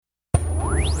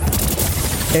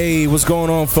Hey, what's going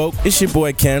on, folk? It's your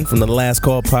boy Ken from the Last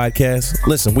Call Podcast.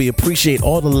 Listen, we appreciate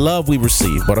all the love we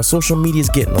receive, but our social media is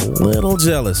getting a little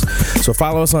jealous. So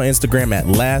follow us on Instagram at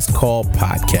Last Call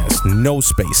Podcast, no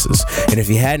spaces. And if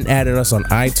you hadn't added us on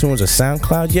iTunes or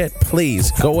SoundCloud yet,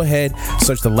 please go ahead,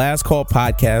 search the Last Call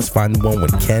Podcast, find the one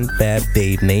with Ken, Fab,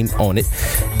 Dave name on it.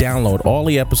 Download all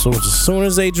the episodes as soon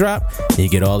as they drop, and you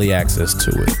get all the access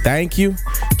to it. Thank you.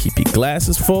 Keep your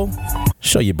glasses full.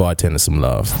 Show your bartender some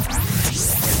love.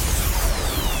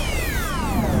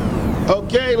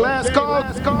 Okay, last call.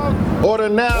 Order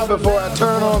now before I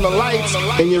turn on the lights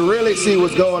and you really see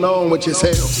what's going on with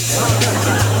yourself.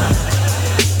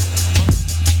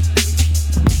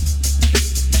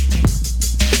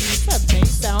 That bass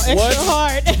sound extra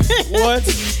hard.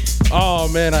 What? Oh,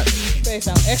 man. Bass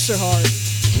sound extra hard.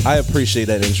 I appreciate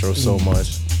that intro so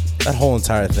much. That whole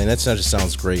entire thing. That just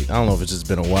sounds great. I don't know if it's just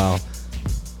been a while.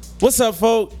 What's up,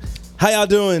 folk? How y'all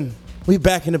doing? We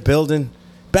back in the building.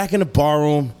 Back in the bar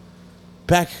room.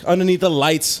 Back underneath the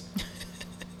lights.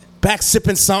 Back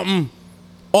sipping something.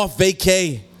 Off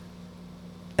vacay.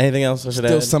 Anything else I should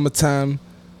Still add? summertime.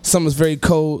 Summer's very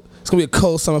cold. It's going to be a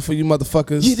cold summer for you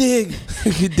motherfuckers. You dig?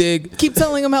 You dig? Keep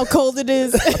telling them how cold it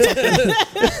is.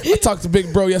 I talked to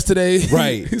Big Bro yesterday.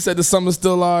 Right. He said the summer's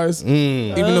still ours,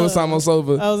 even though it's almost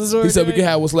over. He said we can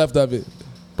have what's left of it.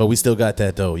 But we still got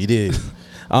that, though. You dig?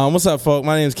 What's up, folk?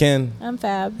 My name's Ken. I'm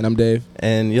Fab. And I'm Dave.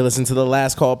 And you're listening to the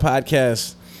Last Call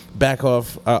Podcast. Back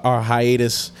off our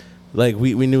hiatus. Like,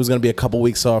 we knew it was going to be a couple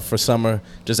weeks off for summer.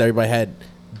 Just everybody had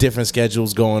different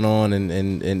schedules going on,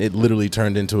 and it literally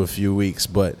turned into a few weeks.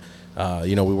 But,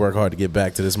 we work hard to get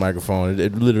back to this microphone.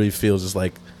 It literally feels just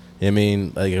like,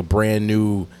 like a brand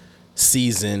new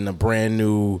season, a brand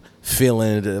new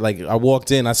feeling. Like, I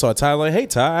walked in, I saw Ty, like, hey,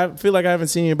 Ty, I feel like I haven't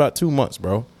seen you in about 2 months,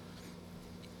 bro.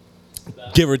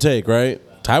 Give or take, right?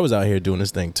 Ty was out here doing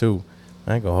this thing, too.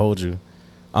 I ain't going to hold you.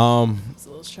 His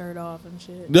little shirt off and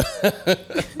shit.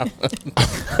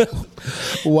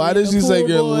 Why did you take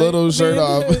your little shirt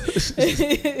off?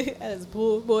 Had his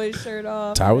pool boy shirt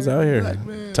off. Ty was out here.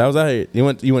 Ty was out here. You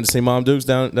went to see Mom Dukes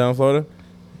down in Florida?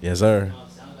 Yes, sir.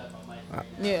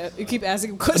 Yeah, you keep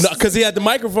asking him questions. No, because he had the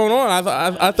microphone on.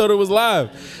 I thought it was live.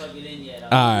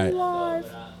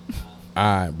 All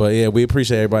right, but yeah, we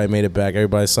appreciate everybody made it back.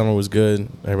 Everybody's summer was good.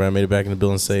 Everybody made it back in the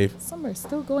building safe. Summer's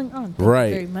still going on. Thank Right.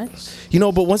 you very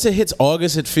much. But once it hits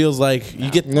August, it feels like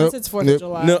you get Once it's 4th of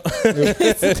July.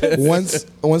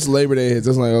 Once Labor Day hits,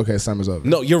 it's like, okay, summer's over.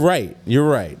 No, you're right.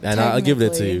 And I'll give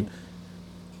that to you.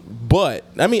 But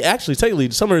actually,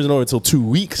 technically, summer isn't over until 2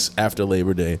 weeks after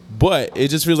Labor Day. But it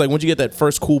just feels like once you get that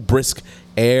first cool, brisk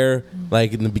air,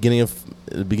 like in the beginning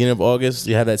of August,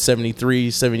 you have that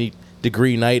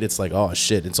 70-degree night. It's like, oh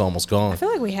shit, it's almost gone. I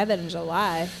feel like we had that in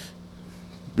July.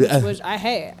 Which I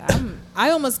hate.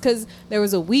 I almost, because there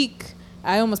was a week,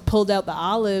 I almost pulled out the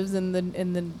olives and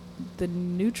the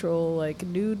neutral, like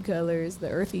nude colors, the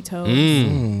earthy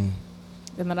tones.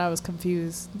 And then I was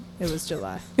confused. It was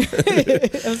July. I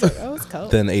was like, oh, it's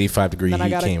cold. Then 85-degree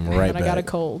heat came right back. I got a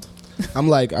cold.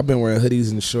 I've been wearing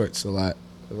hoodies and shorts a lot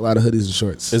of hoodies and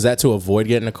shorts. Is that to avoid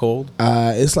getting a cold?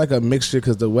 It's like a mixture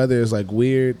because the weather is like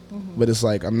weird, but it's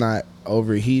like I'm not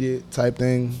overheated type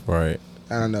thing. Right.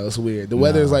 I don't know. It's weird. The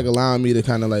weather is like allowing me to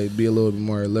kind of like be a little bit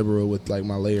more liberal with like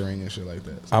my layering and shit like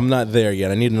that. So. I'm not there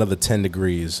yet. I need another 10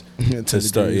 degrees 10 to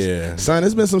start. degrees. Yeah. Son,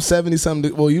 it's been some 70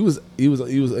 something. Well, you was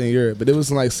in Europe, but it was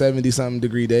some like 70 something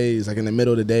degree days, like in the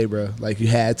middle of the day, bro. Like you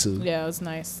had to. Yeah, it was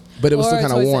nice. But it was still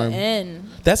kind of towards warm. the end.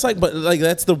 That's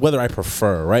that's the weather I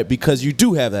prefer, right? Because you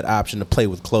do have that option to play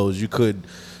with clothes. You could, you know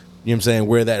what I'm saying,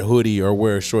 wear that hoodie or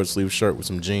wear a short sleeve shirt with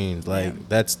some jeans. Like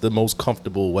that's the most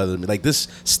comfortable weather. Like this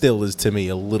still is to me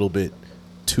a little bit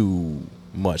too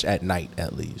much at night,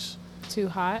 at least. Too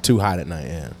hot? Too hot at night,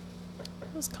 yeah.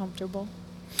 It was comfortable.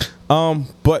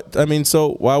 But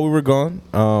so while we were gone,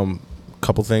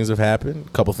 couple things have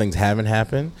happened. Couple things haven't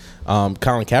happened. Colin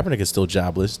Kaepernick is still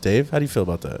jobless. Dave, how do you feel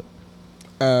about that?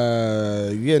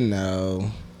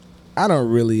 I don't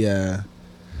really.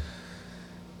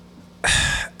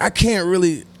 I can't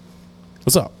really.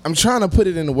 What's up? I'm trying to put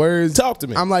it into words. Talk to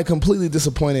me. I'm like completely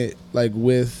disappointed,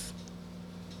 I'm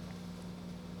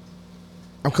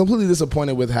completely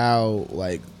disappointed with how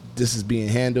like this is being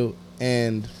handled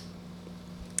and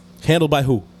handled by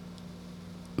who?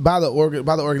 By the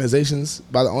organizations,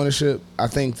 by the ownership. I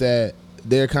think that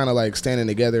they're kind of like standing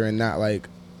together and not like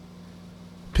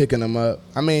picking them up.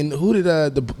 I mean, who did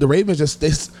the Ravens they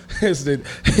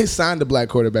signed a black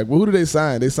quarterback? Well, who did they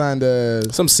sign? They signed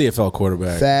some CFL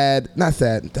quarterback. Thad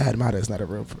Matta is not a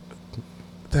real.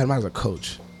 Thad Matta's a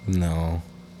coach. No.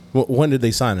 When did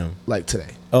they sign him? Like today.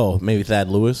 Oh, maybe Thad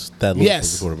Lewis. Thad Lewis Yes.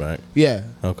 was the quarterback. Yeah.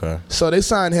 Okay. So they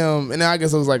signed him, and I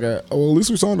guess it was like well, at least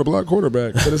we signed a black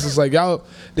quarterback. But it's just like y'all,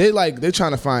 they're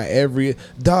trying to find every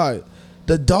dog.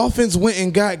 The Dolphins went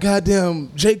and got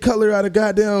goddamn Jay Cutler out of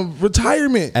goddamn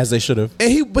retirement, As they should have.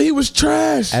 and he was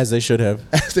trash, As they should have.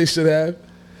 as they should have,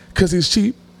 because he's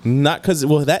cheap. Not because,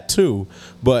 well, that too.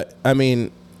 But, I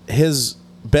mean, his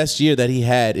best year that he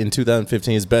had in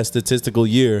 2015, his best statistical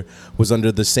year, was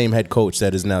under the same head coach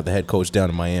that is now the head coach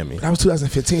down in Miami. That was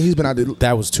 2015. He's been out there.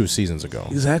 That was 2 seasons ago.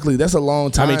 Exactly. That's a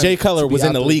long time. I mean, Jay Cutler to be was in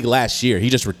out the there. league last year. He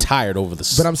just retired over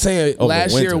the But I'm saying over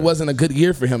last winter. year wasn't a good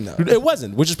year for him, though. It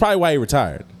wasn't, which is probably why he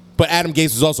retired. But Adam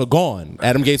Gase was also gone.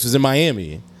 Adam Gase was in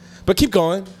Miami. But keep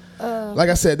going. Like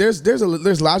I said,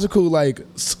 there's logical like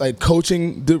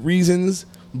coaching reasons,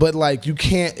 but like you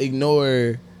can't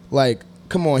ignore like,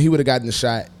 come on, he would have gotten the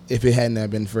shot if it hadn't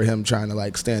have been for him trying to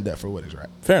like stand up for what is right.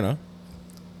 Fair enough.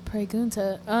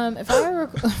 Pregunta. If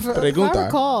I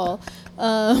recall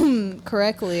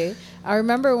correctly, I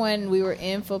remember when we were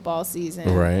in football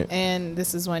season, Right. And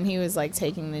this is when he was like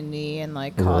taking the knee and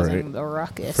like causing Right. the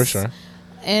ruckus For sure.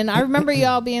 And I remember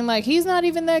y'all being like, he's not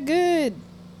even that good.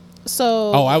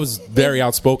 So Oh, I was very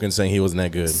outspoken saying he wasn't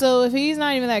that good. So if he's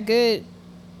not even that good,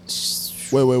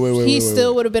 Wait. he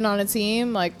still would have been on a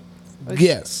team. Like,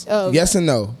 Yes. Oh, okay. Yes and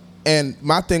no. And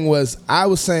my thing was, I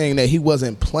was saying that he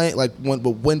wasn't playing like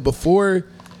before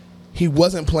he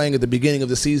wasn't playing at the beginning of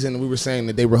the season. We were saying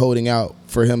that they were holding out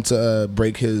for him to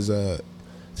break his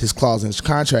clause in his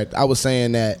contract. I was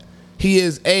saying that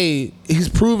he's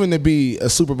proven to be a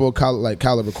Super Bowl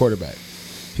caliber quarterback.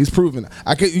 He's proven.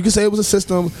 You can say it was a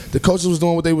system. The coaches was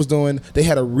doing what they was doing. They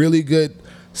had a really good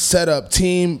setup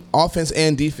team, offense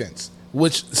and defense,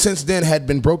 which since then had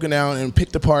been broken down and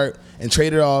picked apart and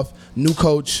traded off. New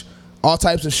coach, all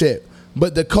types of shit.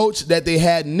 But the coach that they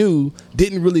had new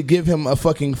didn't really give him a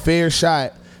fucking fair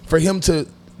shot for him to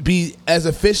be as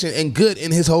efficient and good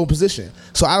in his whole position.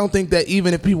 So I don't think that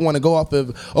even if people want to go off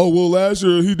of, oh, well, last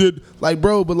year he did, like,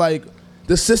 bro, but like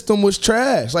the system was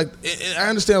trash. Like, I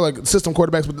understand like system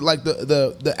quarterbacks, but like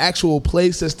the actual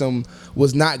play system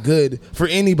was not good for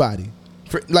anybody.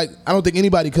 I don't think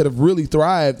anybody could have really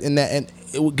thrived in that,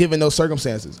 and given those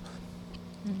circumstances.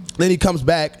 Then he comes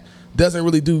back, doesn't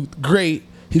really do great.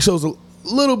 He shows a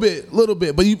little bit,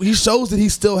 but he shows that he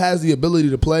still has the ability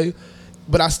to play.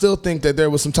 But I still think that there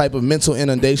was some type of mental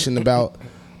inundation about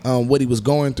what he was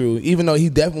going through, even though he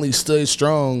definitely stood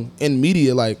strong in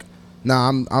media. Like, nah,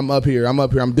 I'm up here,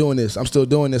 I'm doing this, I'm still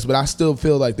doing this. But I still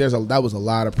feel like that was a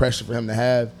lot of pressure for him to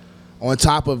have, on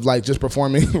top of like just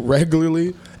performing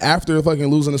regularly after fucking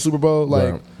losing the Super Bowl,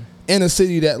 like Right. in a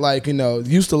city that like, you know,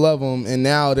 used to love him, and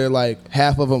now they're like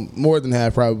half of them, more than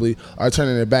half probably, are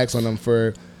turning their backs on him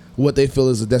for what they feel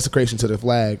is a desecration to the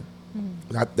flag.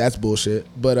 That's bullshit.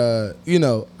 But you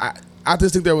know, I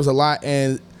just think there was a lot.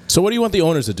 And So what do you want the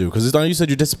owners to do? Because you said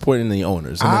you're disappointed in the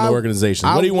owners and in the organization.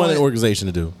 What do you want an organization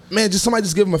to do? Man, somebody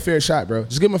just give him a fair shot, bro.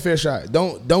 Just give him a fair shot.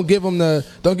 Don't give him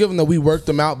the we worked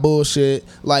them out bullshit.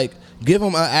 Like, give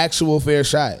him an actual fair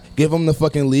shot. Give him the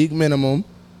fucking league minimum.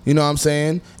 You know what I'm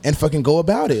saying? And fucking go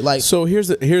about it. Like, So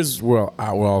here's where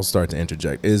I'll start to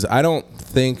interject. Is I don't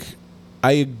think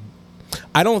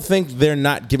they're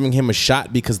not giving him a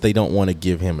shot because they don't want to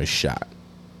give him a shot,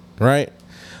 right?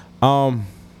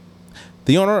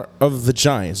 The owner of the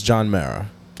Giants, John Mara.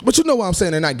 but you know what I'm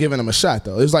saying? They're not giving him a shot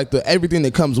though. It's like everything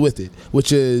that comes with it,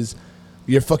 which is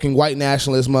your fucking white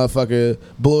nationalist motherfucker,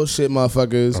 bullshit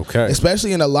motherfuckers. Okay.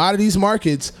 Especially in a lot of these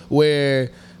markets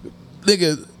where,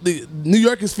 nigga, New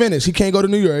York is finished. He can't go to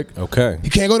New York. Okay. He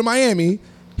can't go to Miami.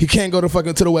 He can't go to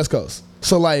to the West Coast.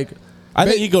 So like, I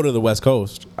think he can go to the West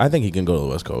Coast. I think he can go to the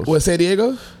West Coast. what, San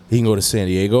Diego? He can go to San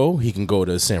Diego. He can go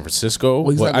to San Francisco.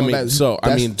 Well, he's not going back.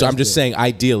 That's I'm just saying,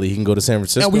 ideally, he can go to San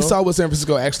Francisco. And we saw what San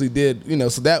Francisco actually did. You know,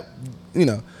 so that, you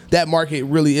know, that market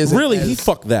really isn't. Really, as- he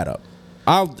fucked that up.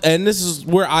 And this is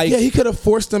where Yeah, he could have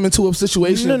forced them into a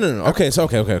situation. No. Okay.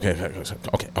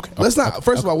 Let's not.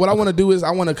 First of all, what I want to do is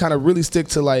I want to kind of really stick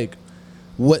to like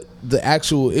what the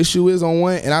actual issue is on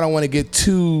one, and I don't want to get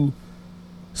too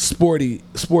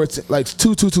sports, like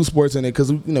too sports in it,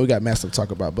 because you know we got massive to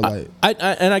talk about. But like,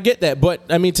 I get that, but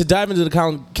I mean, to dive into the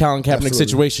Colin Kaepernick Absolutely.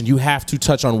 situation, you have to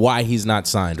touch on why he's not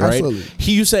signed, right? Absolutely.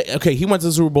 You say, okay, he went to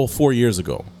the Super Bowl 4 years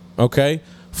ago. Okay,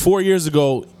 4 years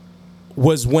ago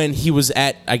was when he was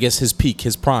at, I guess, his peak,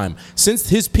 his prime. Since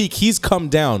his peak, he's come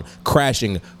down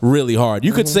crashing really hard.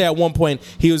 You could say at one point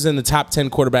he was in the top 10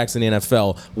 quarterbacks in the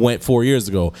NFL went 4 years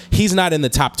ago. He's not in the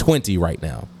top 20 right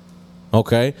now.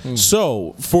 Okay?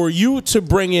 So for you to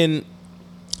bring in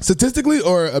statistically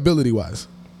or ability wise,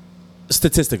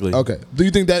 Statistically. Okay. Do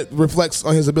you think that reflects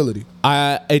on his ability?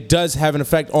 It does have an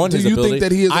effect on his ability. Do you think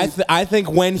that he is... I think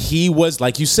when he was,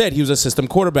 like you said, he was a system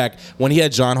quarterback, when he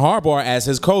had John Harbaugh as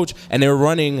his coach and they were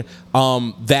running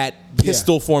that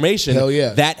pistol formation, Hell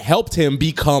yeah. that helped him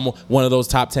become one of those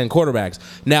top 10 quarterbacks.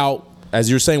 Now, as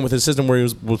you're saying with his system where he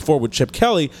was before with Chip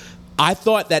Kelly, I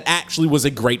thought that actually was a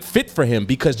great fit for him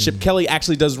because Chip Kelly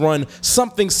actually does run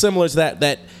something similar to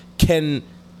that can...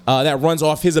 that runs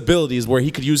off his abilities where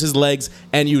he could use his legs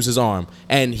and use his arm.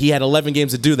 And he had 11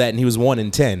 games to do that, and he was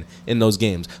 1-10 in those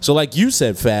games. So like you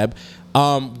said, Fab,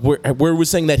 where we're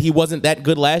saying that he wasn't that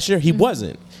good last year, he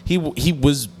wasn't. He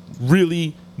was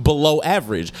really below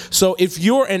average. So if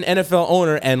you're an NFL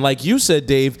owner, and like you said,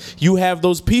 Dave, you have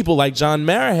those people like John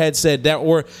Mara had said that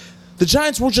were... The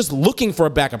Giants were just looking for a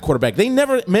backup quarterback. They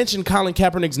never mentioned Colin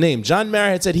Kaepernick's name. John Mara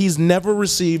had said he's never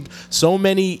received so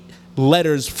many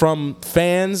letters from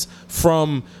fans,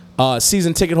 from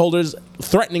season ticket holders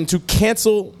threatening to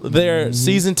cancel their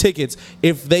season tickets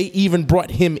if they even brought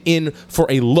him in for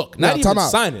a look. Not even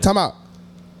signing. Time out.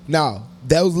 Now,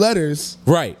 those letters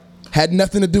right had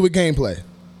nothing to do with gameplay.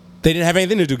 They didn't have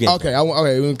anything to do with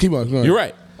gameplay. Okay, keep on. You're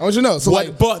right. I want you to know. So,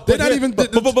 they're not even...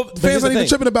 fans aren't even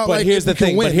tripping about, but here's the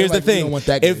thing. But here's the thing.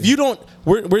 If you don't...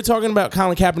 We're talking about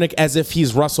Colin Kaepernick as if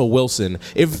he's Russell Wilson.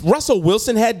 If Russell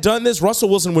Wilson had done this, Russell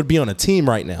Wilson would be on a team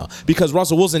right now because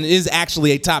Russell Wilson is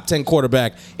actually a top 10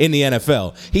 quarterback in the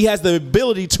NFL. He has the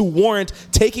ability to warrant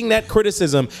taking that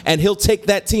criticism, and he'll take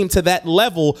that team to that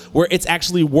level where it's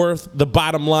actually worth the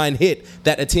bottom line hit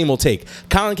that a team will take.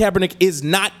 Colin Kaepernick is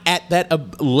not at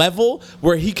that level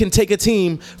where he can take a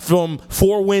team from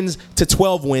 4 wins to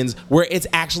 12 wins where it's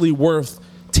actually worth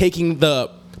taking the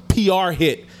PR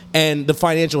hit and the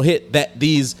financial hit that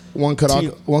these one could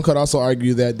also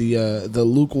argue that the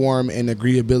lukewarm and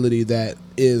agreeability that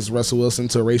is Russell Wilson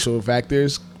to racial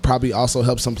factors probably also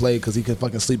helps him play because he can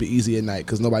fucking sleep easy at night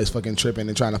because nobody's fucking tripping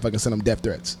and trying to fucking send him death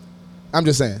threats. I'm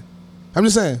just saying.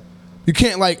 You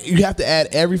can't you have to add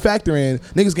every factor in.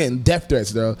 Niggas getting death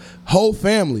threats, though. Whole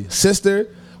family,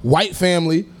 sister, white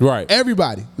family, right?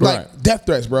 Everybody, death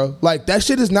threats, bro. Like that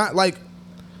shit is not like.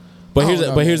 But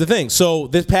here's the thing. So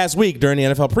this past week during the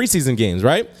NFL preseason games,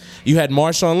 right? You had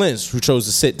Marshawn Lynch who chose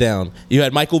to sit down. You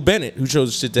had Michael Bennett who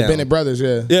chose to sit down. The Bennett brothers,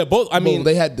 yeah. Yeah, both. I mean,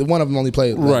 they had one of them only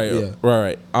played. Right.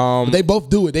 But they both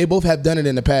do it. They both have done it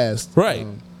in the past. Right.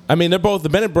 I mean, the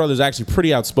Bennett brothers are actually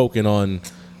pretty outspoken on.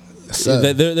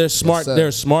 They're smart.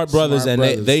 They're smart brothers, and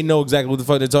they know exactly what the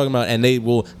fuck they're talking about, and they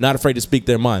will not afraid to speak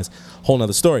their minds. Whole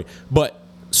nother story. But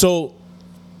so.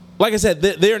 Like I said,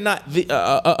 they're not.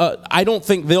 I don't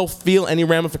think they'll feel any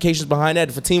ramifications behind that.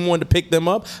 If a team wanted to pick them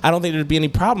up, I don't think there'd be any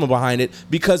problem behind it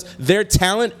because their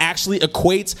talent actually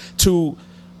equates to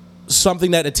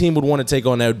something that a team would want to take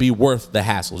on that would be worth the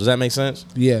hassle. Does that make sense?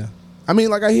 Yeah, I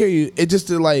mean, I hear you. It just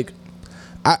in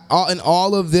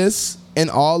all of this,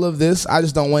 I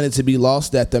just don't want it to be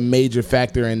lost that the major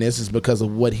factor in this is because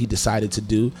of what he decided to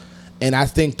do, and I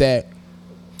think that.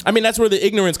 I mean, that's where the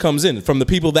ignorance comes in from the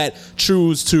people that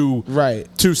choose to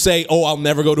say, "Oh, I'll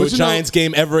never go to a Giants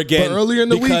game ever again." But earlier in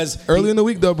the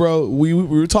week, though, bro, we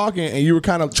were talking, and you were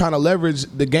kind of trying to leverage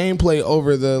the gameplay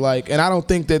over the and I don't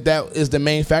think that is the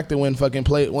main factor when fucking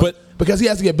play. Because he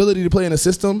has the ability to play in a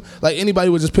system, like anybody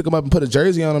would just pick him up and put a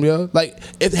jersey on him, yo. Like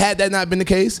if had that not been the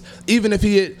case, even if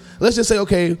he had, let's just say,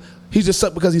 okay, he just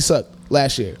sucked because he sucked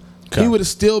last year, he would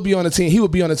still be on the team. He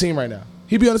would be on the team right now.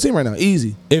 He'd be on the team right now,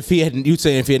 easy. If he had, you'd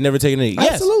say if he had never taken it,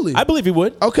 yes, absolutely. I believe he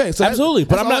would. Okay, so absolutely,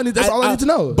 but that's all I need to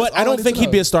know. But I don't think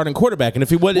he'd be a starting quarterback, and if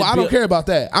he would, I don't care about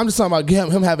that. I'm just talking about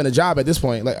him having a job at this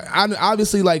point. Like,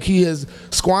 obviously, he has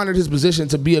squandered his position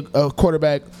to be a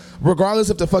quarterback, regardless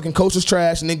if the fucking coach is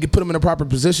trash and then put him in a proper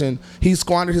position. He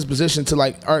squandered his position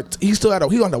to he still he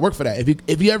don't have to work for that.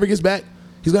 If he ever gets back.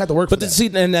 He's gonna have to work for that. See,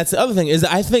 and that's the other thing is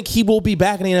that I think he will be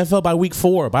back in the NFL by week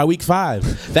 4, by week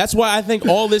 5. That's why I think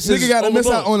all this is. Nigga got to miss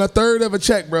out on a third of a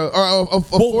check, bro, or a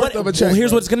fourth of a check. Well,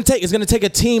 here's what it's gonna take. It's gonna take a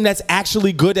team that's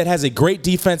actually good, that has a great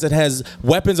defense, that has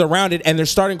weapons around it, and their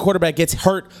starting quarterback gets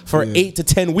hurt for 8 to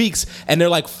 10 weeks, and they're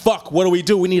like, "Fuck, what do we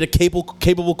do? We need a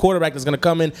capable quarterback that's gonna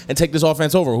come in and take this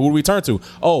offense over. Who do we turn to?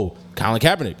 Oh, Colin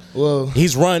Kaepernick. Well,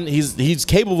 he's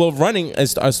capable of running a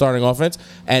starting offense,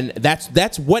 and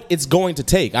that's what it's going to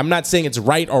take. I'm not saying it's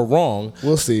right or wrong.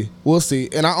 We'll see.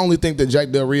 And I only think that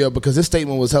Jack Del Rio, because his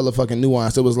statement was hella fucking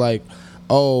nuanced. It was like,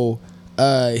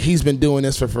 he's been doing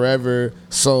this for forever,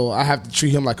 so I have to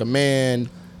treat him like a man.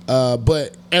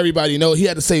 But everybody knows, he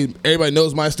had to say, everybody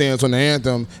knows my stance on the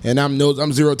anthem, and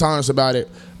I'm zero tolerance about it.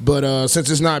 But since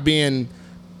it's not being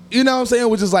You know what I'm saying?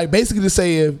 Which is like basically to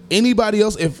say if anybody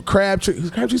else, if Crabtree,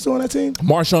 is Crabtree still on that team?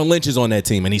 Marshawn Lynch is on that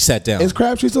team, and he sat down. Is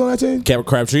Crabtree still on that team?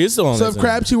 Crabtree is still on So that if team.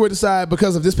 Crabtree were to decide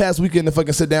because of this past weekend to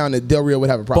fucking sit down, that Del Rio would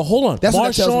have a problem. But hold on, That's what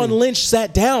that tells Marshawn me. Lynch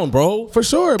sat down, bro. For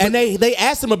sure. But And they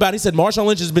asked him about it. He said, Marshawn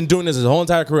Lynch has been doing this his whole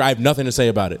entire career. I have nothing to say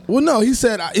about it. well, no, he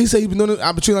said he's been doing it.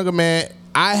 I've been treating like a man.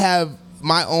 I have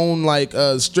my own like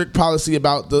strict policy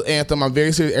about the anthem. I'm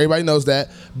very serious. Everybody knows that,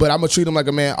 but I'm gonna treat him like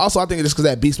a man. Also, I think it's just because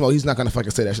that beast mode, he's not gonna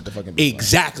fucking say that shit to fucking beast mode.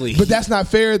 Exactly. But that's not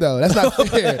fair, though. That's not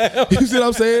fair. You see what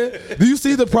I'm saying? Do you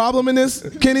see the problem in this,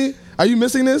 Kenny? Are you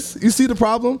missing this? You see the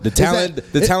problem? The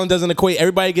talent doesn't equate.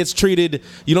 Everybody gets treated.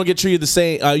 You don't get treated the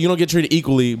same. You don't get treated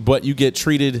equally, but you get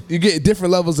treated You get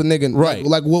different levels of nigga, Right.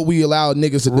 like what we allow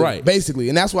niggas to do, Right. basically.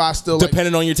 And that's why I still like,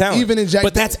 depending on your talent. Even in Jack,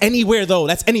 but that's anywhere though.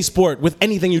 That's any sport with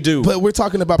anything you do. But we're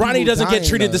talking about Bronny people doesn't get dying,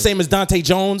 treated though. the same as Dante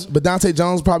Jones. But Dante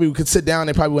Jones probably could sit down.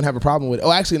 They probably wouldn't have a problem with it.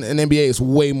 Oh, actually, in the NBA, it's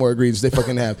way more egregious. They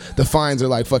fucking have the fines are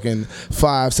like fucking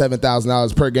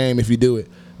 $5,000-$7,000 per game if you do it.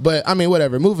 But I mean,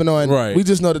 whatever. Moving on. Right. We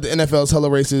just know that the NFL is hella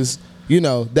racist. You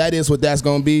know, that is what that's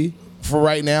going to be for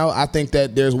right now. I think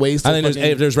that there's ways to I think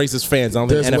there's racist fans. I don't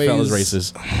think There's NFL is ways-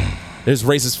 racist. There's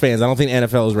racist fans. I don't think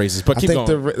NFL is racist. But keep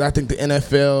going. I think the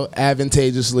NFL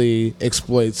advantageously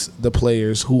exploits the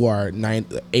players who are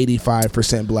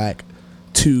 85% black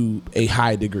to a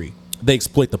high degree. They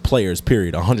exploit the players.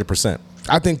 Period. 100%.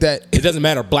 I think that It doesn't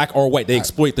matter black or white. They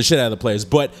exploit the shit out of the players.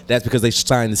 But that's because they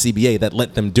signed the CBA that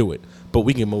let them do it. But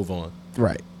we can move on.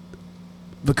 right,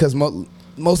 because most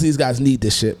of these guys need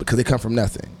this shit because they come from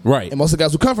nothing. Right. And most of the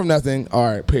guys who come from nothing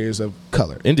are players of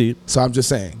color. Indeed. So I'm just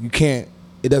saying, you can't.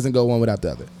 It doesn't go one without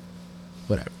the other.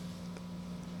 Whatever.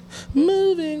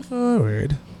 Moving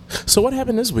forward. So what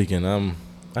happened this weekend?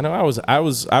 I know I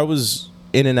was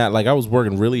in and out. Like I was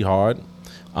working really hard,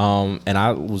 and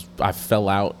I fell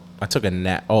out. I took a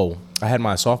nap. Oh, I had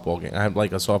my softball game. I had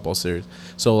like a softball series.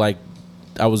 So like,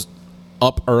 I was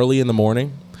up early in the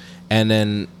morning, and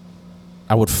then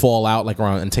I would fall out like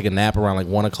around and take a nap around like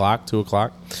 1 o'clock, 2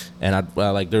 o'clock, and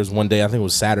I like there was one day I think it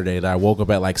was Saturday that I woke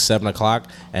up at like 7 o'clock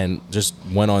and just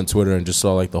went on Twitter and just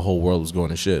saw like the whole world was going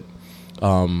to shit.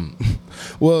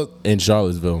 Well, In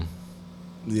Charlottesville.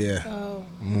 yeah.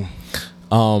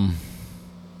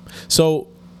 So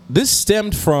this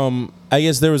stemmed from, I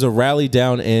guess there was a rally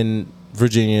down in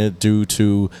Virginia due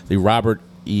to the Robert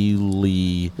E.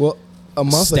 Lee Well, a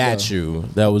month statue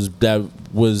that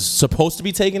was supposed to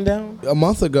be taken down. a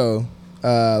month ago,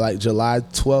 like July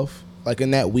 12th, like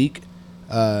in that week,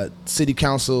 City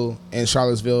Council in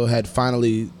Charlottesville had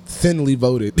finally thinly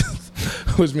voted,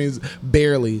 which means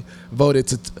barely voted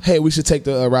to, hey, we should take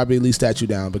the Robert E. Lee statue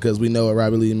down because we know what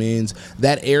Robert E. Lee means.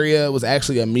 That area was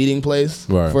actually a meeting place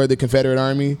Right. for the Confederate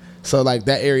Army. So like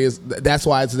that area that's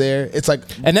why it's there. It's like,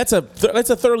 And that's a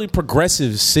thoroughly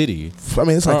progressive city. I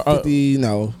mean, it's like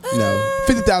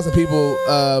 50,000 people,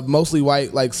 mostly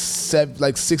white, like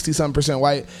 60-something%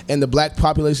 white, and the black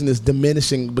population is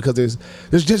diminishing because there's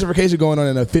gentrification going on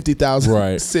in a 50,000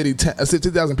 Right. city,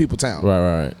 50,000 people town.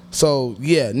 Right. So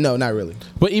yeah, no, not really.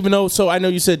 But even though, so I know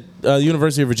you said the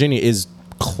University of Virginia is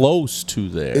close to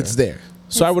there. It's there.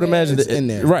 So I would imagine It's that in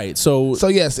there. Right. So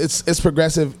yes, it's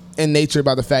progressive in nature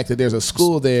by the fact that there's a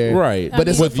school there. right. But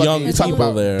it's with a young you're talking people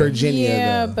about there. Virginia.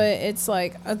 Yeah, though. but it's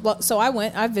like so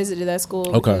I visited that school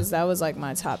Okay. because that was like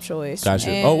my top choice. Gotcha.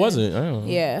 And Oh, was it? I don't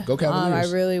know. Yeah. Go Cavaliers.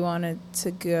 I really wanted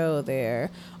to go there,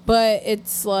 but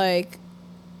it's like,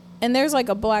 and there's like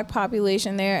a black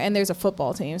population there, and there's a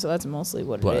football team, so that's mostly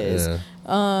what But, it is.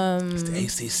 yeah. It's the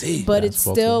ACC. But Yeah, it's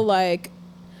football still team. like,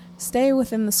 stay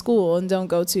within the school and don't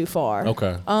go too far.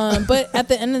 Okay. But at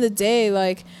the end of the day,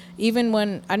 like, even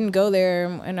when I didn't go there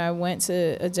and I went to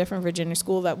a different Virginia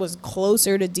school that was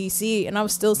closer to DC, and I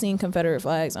was still seeing Confederate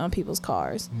flags on people's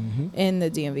cars in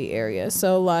the DMV area.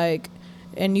 So like,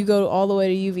 and you go all the way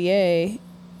to UVA,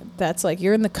 that's like,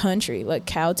 you're in the country, like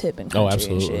cow tipping country and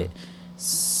absolutely. shit.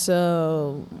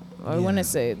 So I wouldn't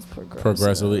say it's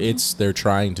Progressively, they're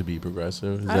trying to be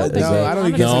progressive. Is I don't that- think is so. that- I don't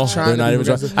think No, it's trying they're to not be even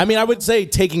trying. progressive. I mean, I would say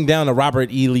taking down a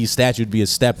Robert E. Lee statue would be a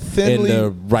step in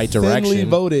the right direction.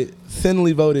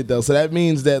 Thinly voted though, so that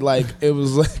means that like it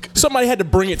was like Somebody had to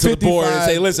bring it to the board and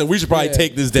 55 say, "Listen, we should probably yeah,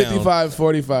 take this down."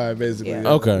 55-45 basically. Yeah.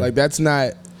 Okay. like that's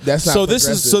not So this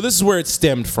progressive. is where it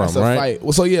stemmed from, That's a right? fight.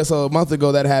 Well, so a month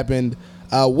ago that happened.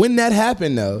 When that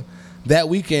happened though, that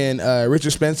weekend,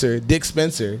 Dick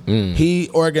Spencer, he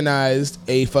organized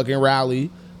a fucking rally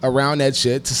around that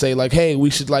shit to say like, hey, we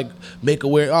should like make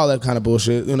aware, all that kind of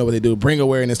bullshit. You know what they do, bring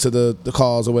awareness to the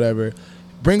cause or whatever.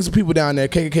 Brings the people down there.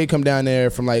 KKK come down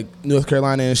there from like North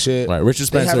Carolina and shit. Right. Richard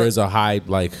They have Spencer is a high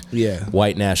Yeah.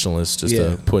 white nationalist. Just Yeah.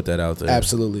 to put that out there.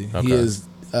 Absolutely, Okay. he is.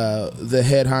 the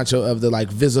head honcho of the like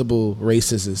visible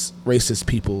racist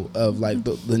people of like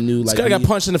the new like this guy got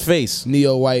punched in the face.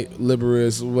 Neo-white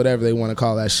liberals, whatever they want to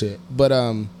call that shit. But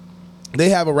they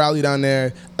have a rally down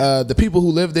there. The people who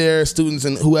live there, students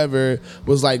and whoever,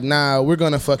 was like, nah, we're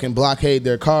gonna fucking blockade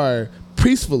their car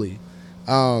peacefully,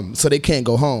 so they can't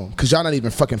go home because y'all not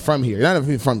even fucking from here. You're not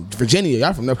even from Virginia.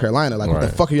 Y'all from North Carolina. Like, what the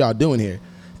fuck are y'all doing here?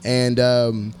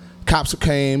 And cops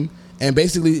came and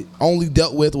basically only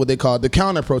dealt with what they called the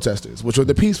counter protesters, which were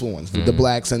the peaceful ones, the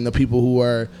blacks and the people who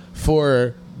are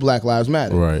for Black Lives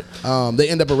Matter. Right. They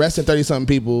end up arresting 30-something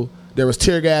people. There was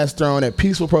tear gas thrown at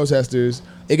peaceful protesters.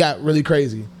 It got really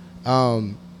crazy.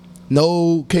 No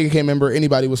KKK member,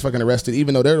 anybody was fucking arrested,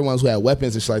 even though they're the ones who had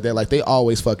weapons and shit like that, like they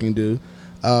always fucking do.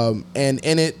 And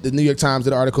in it, the New York Times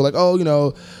did an article like, oh, you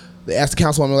know, they asked the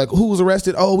councilwoman, like, who was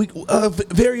arrested? Oh, we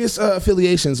various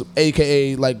affiliations,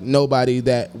 a.k.a. like nobody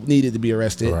that needed to be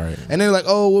arrested. Right. And they're like,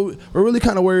 oh, we're really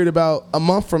kind of worried about a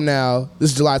month from now.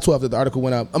 This is July 12th that the article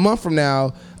went up. A month from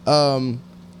now,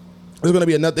 there's going to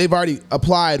be another. They've already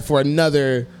applied for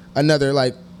another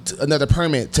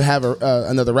permit to have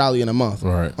another rally in a month,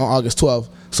 right, on August 12th.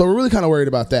 So we're really kind of worried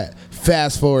about that.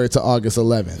 Fast forward to August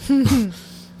 11th.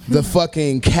 The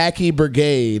fucking khaki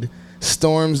brigade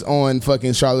storms on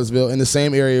fucking Charlottesville in the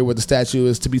same area where the statue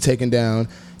is to be taken down,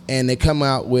 and they come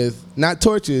out with not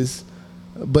torches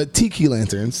but tiki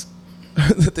lanterns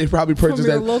that they probably purchased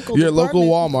at your local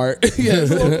Walmart.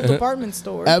 Yes. Local department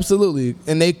store. Absolutely.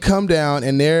 And they come down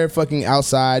and they're fucking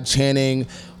outside chanting,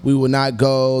 we will not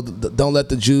go, don't let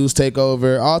the Jews take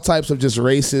over, all types of just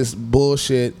racist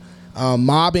bullshit,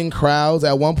 mobbing crowds.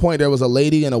 At one point there was a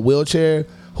lady in a wheelchair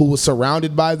who was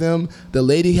surrounded by them. The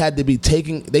lady had to be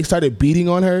they started beating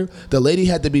on her. The lady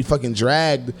had to be fucking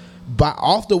dragged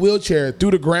off the wheelchair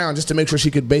through the ground just to make sure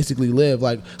she could basically live.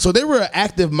 Like, so they were an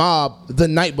active mob the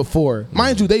night before.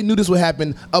 Mind you, they knew this would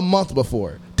happen a month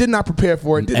before. Did not prepare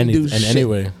for it. Didn't do shit.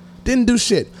 Anyway. Didn't do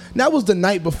shit. That was the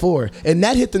night before, and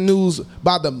that hit the news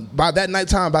by that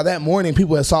nighttime. By that morning,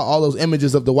 people had saw all those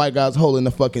images of the white guys holding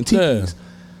the fucking tikis.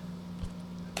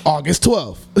 Yeah. August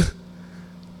 12th.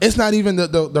 It's not even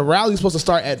the rally's supposed to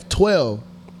start at 12.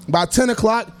 By 10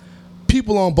 o'clock,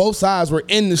 people on both sides were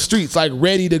in the streets, like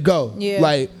ready to go. Yeah.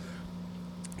 Like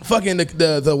fucking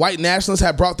the white nationalists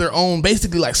had brought their own,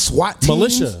 basically like SWAT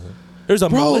teams. Militia. There's a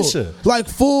militia. Like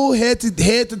full head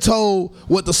to toe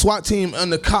what the SWAT team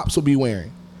and the cops would be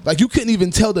wearing. Like you couldn't even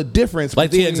tell the difference.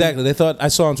 Like exactly. They thought, I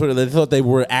saw on Twitter, they thought they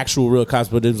were actual real cops,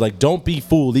 but it was like, don't be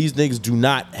fooled. These niggas do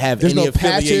not have any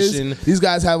affiliation. Patches. These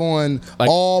guys have on like,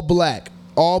 all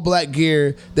black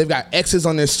gear. They've got X's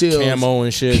on their shields, camo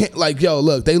and shit. Like, yo,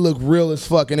 look, they look real as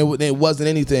fuck, and it wasn't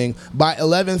anything. By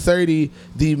 11:30,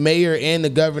 the mayor and the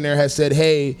governor had said,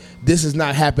 "Hey, this is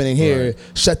not happening here. Right.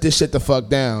 Shut this shit the fuck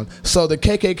down." So the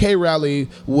KKK rally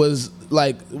was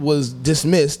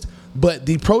dismissed, but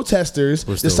the protesters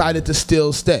decided to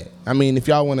still stay. I mean, if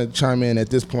y'all want to chime in at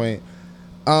this point,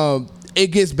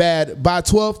 it gets bad by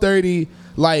 12:30.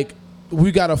 Like, we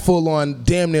got a full-on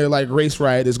damn near like race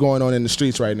riot is going on in the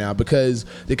streets right now because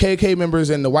the KKK members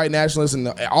and the white nationalists and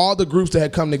all the groups that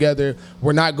had come together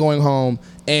were not going home,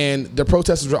 and the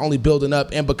protesters were only building up.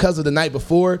 And because of the night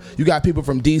before, you got people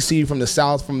from D.C., from the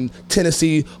South, from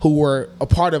Tennessee who were a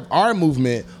part of our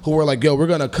movement who were like, yo, we're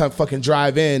going to come fucking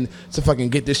drive in to fucking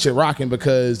get this shit rocking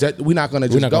because we're not going to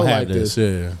just go like this.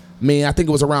 Yeah. I mean, I think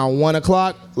it was around 1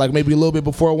 o'clock, like maybe a little bit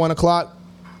before 1 o'clock.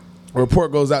 A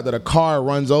report goes out that a car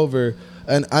runs over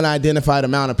an unidentified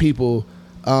amount of people,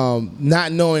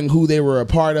 not knowing who they were a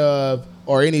part of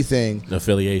or anything.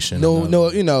 Affiliation.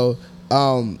 No, you know,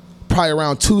 probably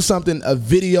around 2 something, a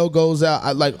video goes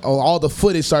out. Like all the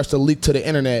footage starts to leak to the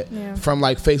internet from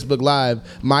like Facebook Live.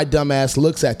 My dumbass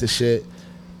looks at the shit.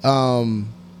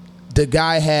 The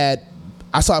guy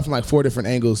I saw it from like 4 different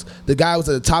angles. The guy was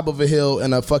at the top of a hill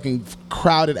in a fucking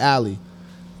crowded alley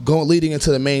leading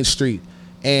into the main street.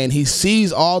 And he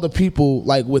sees all the people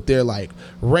like with their like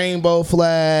rainbow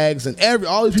flags and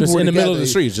all these people just were in the together. middle of the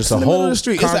street, just a in the whole middle of the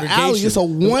street. It's an alley. It's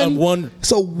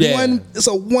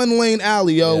a one lane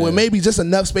alley, yo, with maybe just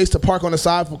enough space to park on the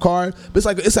side for cars. But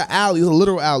it's an alley. It's a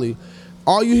literal alley.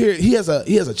 All you hear, he has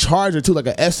a Charger too, like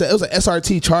it was an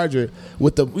SRT Charger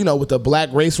with the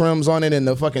black race rims on it and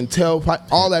the fucking tailpipe,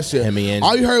 all that shit.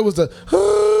 All you heard was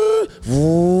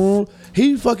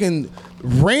he fucking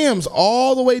rams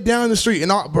all the way down the street, and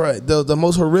the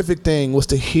most horrific thing was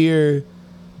to hear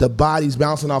the bodies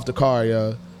bouncing off the car,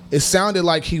 yo. It sounded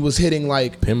like he was hitting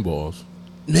like pinballs,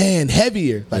 man,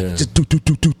 heavier, like just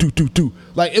do.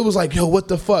 Like it was like, yo, what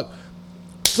the fuck?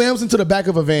 Slams into the back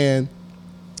of a van,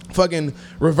 fucking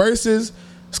reverses,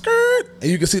 skirt,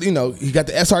 and you can see, he got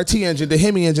the SRT engine, the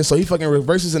Hemi engine, so he fucking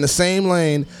reverses in the same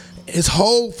lane, his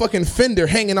whole fucking fender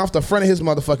hanging off the front of his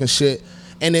motherfucking shit,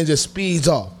 and then just speeds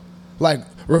off. Like,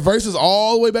 reverses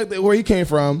all the way back to where he came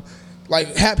from,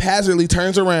 like, haphazardly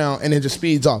turns around, and then just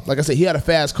speeds off. Like I said, he had a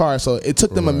fast car, so it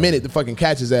took them a minute to fucking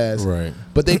catch his ass. Right.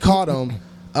 But they caught him.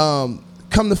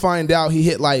 Come to find out, he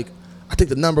hit, like, I think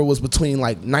the number was between,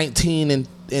 like, 19 and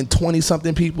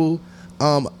 20-something people.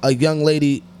 A young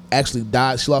lady actually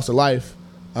died. She lost her life.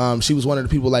 She was one of the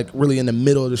people, like, really in the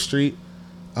middle of the street.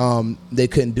 They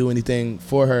couldn't do anything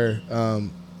for her.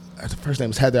 Her first name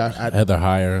was Heather. Heather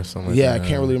Heyer or something. Yeah, like that. I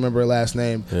can't really remember her last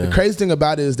name. Yeah. The crazy thing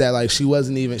about it is that, like, she was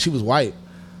white.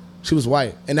 She was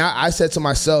white. And I said to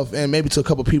myself, and maybe to a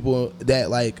couple people that,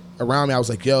 like, around me, I was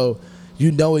like, yo,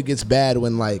 it gets bad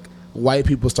when, like, white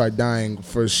people start dying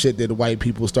for shit that white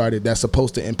people started that's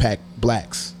supposed to impact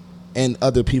blacks and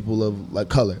other people of, like,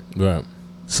 color. Right.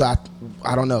 So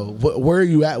I don't know. Where are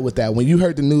you at with that? When you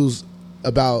heard the news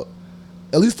about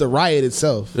at least the riot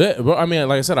itself? Yeah, but I mean,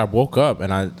 like I said, I woke up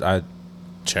and I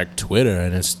checked Twitter,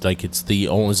 and it's like it's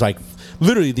like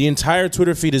literally the entire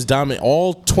Twitter feed is dominant.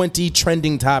 All 20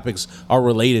 trending topics are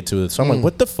related to it. So I'm like,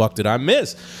 what the fuck did I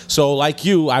miss? So like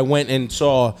you, I went and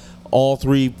saw all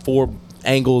 3-4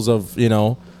 angles of, You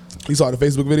saw the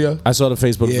Facebook video? I saw the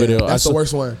Facebook video. That's the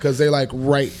worst one because they're like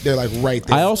right there.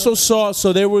 I also saw,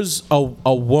 so there was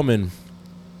a woman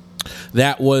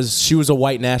she was a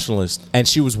white nationalist, and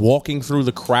she was walking through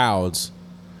the crowds,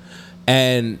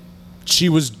 and she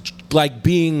was like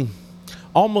being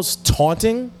almost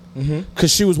taunting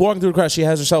because she was walking through the crowd. She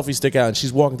has her selfie stick out, and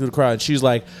she's walking through the crowd, and she's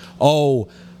like, oh,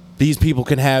 these people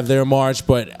can have their march,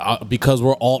 but because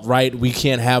we're alt-right, we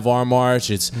can't have our march.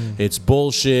 It's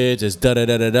bullshit. It's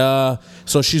da-da-da-da-da.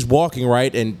 So she's walking,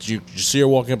 right, and you see her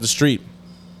walking up the street.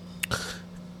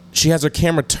 She has her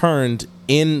camera turned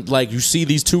in, like, you see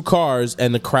these two cars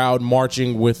and the crowd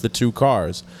marching with the two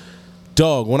cars.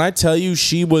 Dog, when I tell you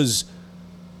she was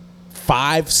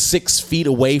 5-6 feet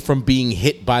away from being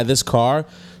hit by this car,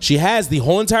 she has the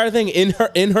whole entire thing in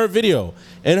her video,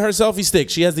 in her selfie stick.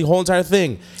 She has the whole entire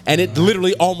thing, and it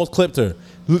literally almost clipped her.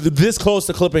 This close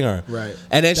to clipping her. Right.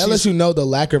 And then that lets you know the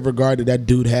lack of regard that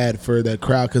dude had for that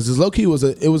crowd, because his low-key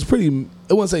it was pretty,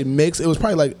 I wouldn't say mixed. It was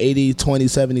probably like 80, 20,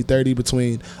 70, 30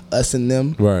 between us and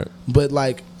them. Right. But,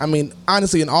 like, I mean,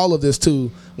 honestly, in all of this,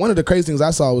 too, one of the crazy things I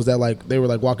saw was that, like, they were,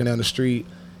 like, walking down the street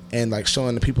and, like,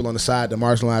 showing the people on the side, the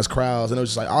marginalized crowds, and it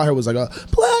was just like, all I heard was like,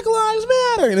 Black Lives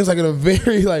Matter, and it's like in a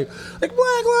very like Black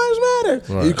Lives Matter. Right.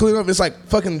 And you clean up, it's like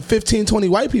fucking 15, 20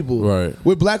 white people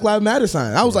with Black Lives Matter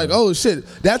sign. I was like, oh shit,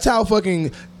 that's how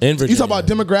fucking, you talk about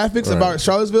demographics about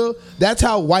Charlottesville, that's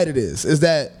how white it is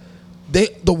that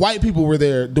the white people were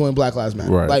there doing Black Lives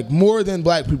Matter, like more than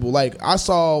black people. Like, I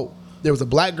saw there was a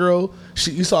black girl.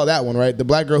 You saw that one, right? The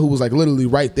black girl who was like literally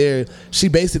right there. She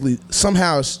basically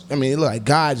somehow, I mean, it looked like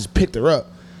God just picked her up.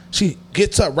 She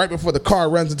gets up right before the car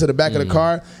runs into the back of the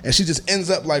car, and she just ends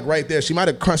up like right there. She might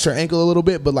have crunched her ankle a little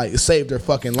bit, but like it saved her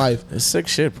fucking life. It's sick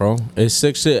shit, bro. It's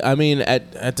sick shit. I mean,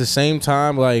 at the same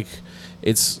time, like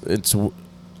it's.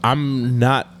 I'm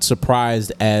not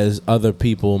surprised as other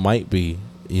people might be.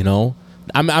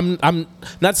 I'm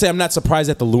not saying I'm not surprised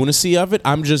at the lunacy of it.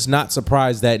 I'm just not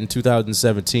surprised that in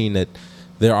 2017 that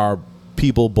there are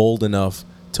people bold enough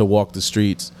to walk the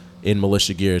streets in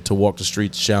militia gear, to walk the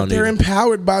streets shouting. They're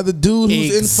empowered by the dude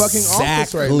who's in fucking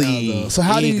office right now, though. So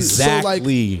how do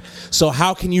you So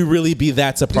how can you really be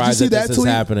that surprised that this is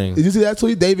happening? Did you see that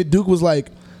tweet? David Duke was like,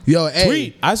 yo, hey.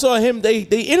 Tweet. I saw him. They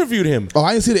interviewed him. Oh,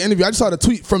 I didn't see the interview. I just saw the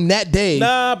tweet from that day.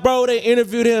 Nah, bro, they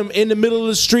interviewed him in the middle of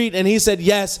the street, and he said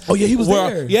yes. Oh, yeah, he was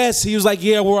there. Yes, he was like,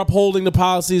 yeah, we're upholding the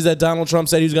policies that Donald Trump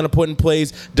said he was going to put in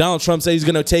place. Donald Trump said he's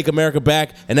going to take America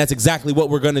back, and that's exactly what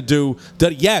we're going to do.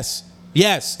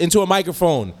 Yes, into a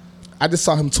microphone. I just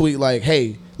saw him tweet like,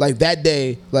 hey, like that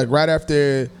day, like right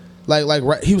after,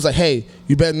 right, he was like, hey,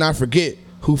 you better not forget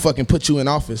who fucking put you in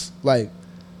office. Like,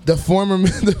 the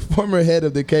former head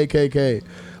of the KKK,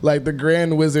 like the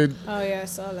Grand Wizard. Oh yeah, I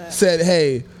saw that. Said,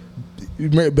 "Hey, you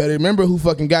better remember who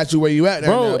fucking got you where you at,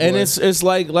 bro." Now, and it's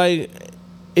like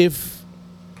if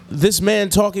this man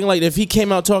talking, like, if he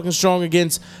came out talking strong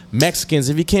against Mexicans,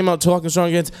 if he came out talking strong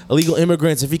against illegal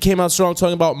immigrants, if he came out strong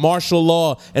talking about martial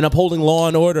law and upholding law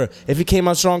and order, if he came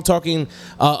out strong talking,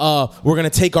 we're gonna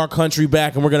take our country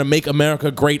back and we're gonna make America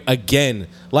great again.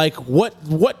 Like,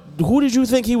 who did you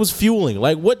think he was fueling?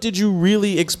 Like, what did you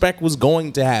really expect was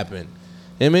going to happen?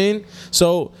 I mean,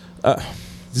 so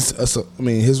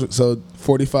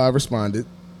 45 responded.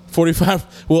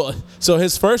 45. Well, so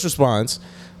his first response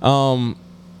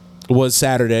was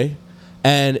Saturday,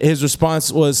 and his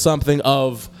response was something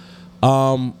of,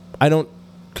 I don't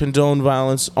condone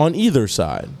violence on either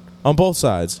side, on both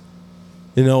sides.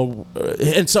 You know,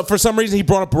 and so for some reason he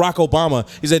brought up Barack Obama.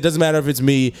 He said it doesn't matter if it's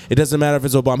me, it doesn't matter if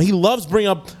it's Obama. He loves bringing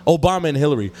up Obama and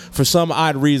Hillary for some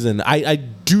odd reason. I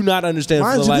do not understand.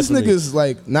 Mind for the you, life this of me. nigga's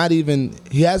like not even.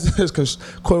 He has his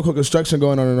quote unquote construction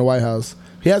going on in the White House.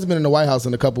 He hasn't been in the White House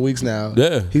in a couple weeks now.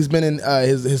 Yeah, he's been in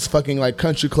his fucking like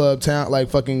country club town, like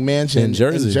fucking mansion in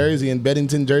Jersey, in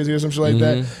Bedington, Jersey, or some shit like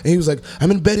that. And he was like, "I'm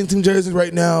in Bedington, Jersey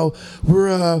right now.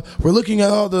 We're looking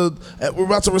at all the. We're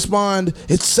about to respond.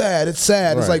 It's sad. It's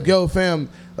sad. Right. It's like, yo, fam,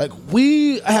 like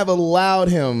we have allowed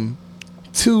him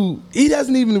to. He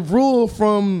doesn't even rule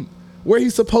from where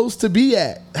he's supposed to be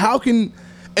at. How can?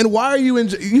 And why are you in?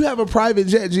 You have a private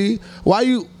jet, G. Why are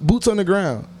you boots on the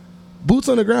ground? Boots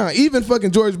on the ground. Even fucking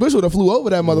George Bush would have flew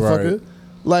over that motherfucker. Right.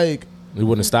 Like he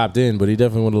wouldn't have stopped in, but he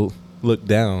definitely would have looked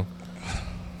down.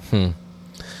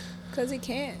 Because he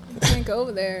can't go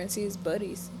over there and see his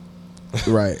buddies.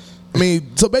 Right. I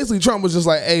mean, so basically Trump was just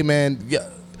like, "Hey man, yeah,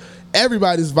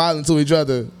 everybody's violent to each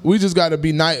other. We just got to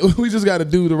be nice. We just got to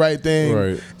do the right thing,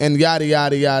 right. And yada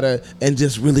yada yada, and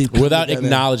just really without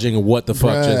acknowledging what the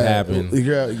fuck just happened.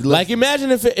 Yeah, like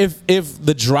imagine if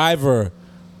the driver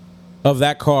of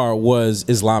that car was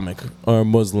Islamic or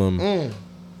Muslim. You know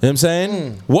what I'm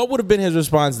saying? What would have been his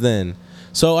response then?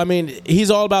 So, I mean, he's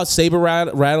all about saber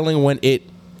rattling when it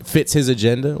fits his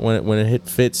agenda, when it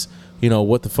fits, you know,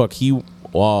 what the fuck he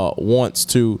wants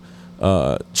to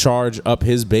charge up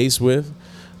his base with.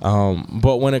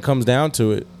 But when it comes down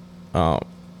to it,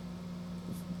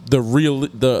 the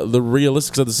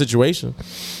realistics of the situation,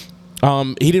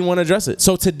 he didn't want to address it.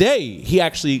 So today, he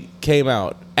actually came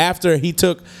out after he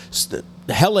took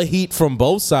hella heat from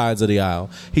both sides of the aisle.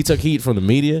 He took heat from the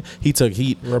media. He took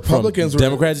heat Republicans from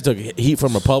Democrats. He took heat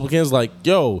from Republicans. Like,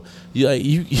 yo,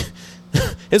 you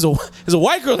it's a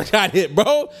white girl that got hit,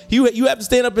 bro. You have to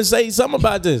stand up and say something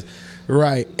about this.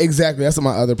 Right, exactly. That's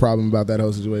my other problem about that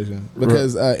whole situation.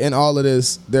 Because in all of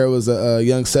this, there was a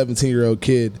young 17-year-old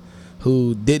kid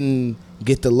who didn't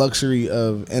get the luxury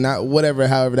of,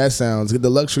 however that sounds, get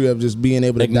the luxury of just being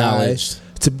able to die.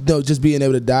 Just being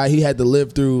able to die. He had to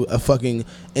live through a fucking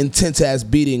intense ass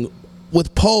beating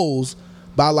with poles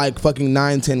by like fucking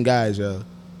 9-10 guys, yo.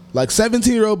 Like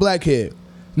 17-year-old black kid.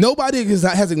 Nobody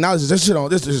has acknowledged this shit on.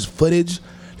 There's just footage.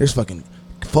 There's fucking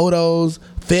photos.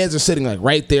 Feds are sitting like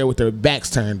right there with their backs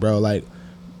turned, bro. Like,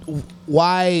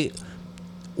 why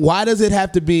does it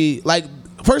have to be like?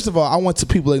 First of all, I want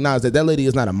people to acknowledge that lady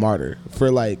is not a martyr for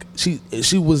like she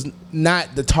was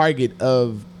not the target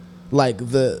of like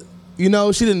the, you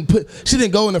know, she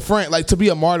didn't go in the front. Like, to be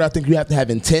a martyr, I think you have to have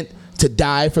intent to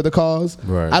die for the cause.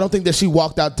 Right. I don't think that she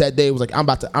walked out that day and was like,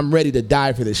 I'm ready to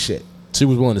die for this shit. She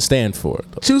was willing to stand for it,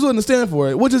 though. She was willing to stand for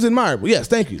it, which is admirable. Yes,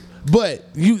 thank you. But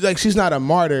she's not a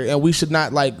martyr, and we should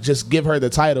not like just give her the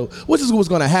title, which is what's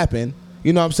going to happen.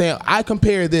 You know what I'm saying? I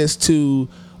compare this to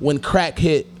when crack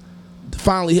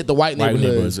finally hit the white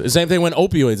neighborhoods. The same thing when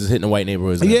opioids is hitting the white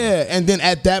neighborhoods. Yeah, and then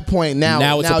at that point,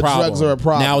 now it's a problem. Drugs are a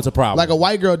problem. Now it's a problem. Like a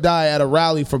white girl died at a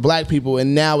rally for black people,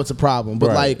 and now it's a problem.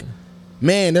 But like,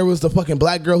 man, there was the fucking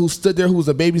black girl who stood there, who was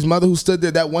a baby's mother, who stood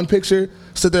there. That one picture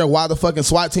stood there while the fucking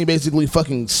SWAT team basically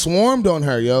fucking swarmed on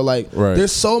her, yo. Like,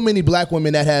 there's so many black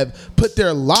women that have put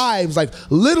their lives, like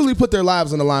literally put their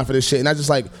lives on the line for this shit. And I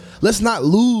just like, let's not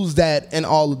lose that in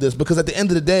all of this, because at the end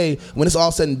of the day, when it's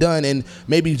all said and done, and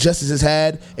maybe justice is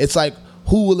had, it's like,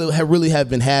 who will it really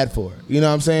have been had for? You know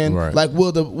what I'm saying? Right. Like,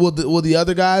 will the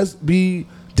other guys be?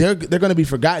 They're going to be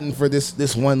forgotten for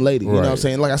this one lady. You know what I'm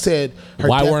saying? Like I said,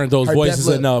 why weren't those voices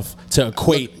enough to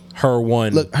equate her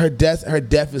one? Look, her death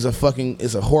is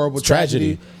a horrible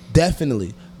tragedy.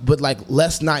 Definitely. But like,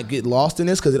 let's not get lost in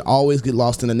this, because it always get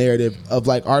lost in the narrative of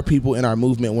like our people in our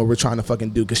movement when we're trying to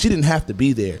fucking do. Because she didn't have to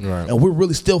be there, and we're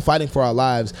really still fighting for our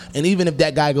lives. And even if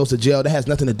that guy goes to jail, that has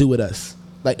nothing to do with us.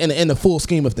 Like in the full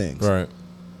scheme of things, right?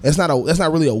 That's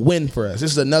not really a win for us. This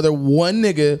is another one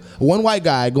white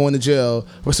guy going to jail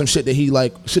for some shit that he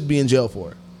like should be in jail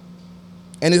for.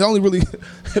 And it's only really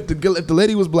if the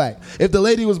lady was black. If the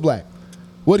lady was black,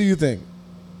 what do you think?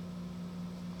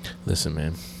 Listen,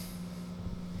 man.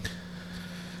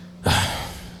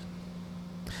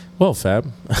 Well,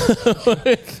 Fab.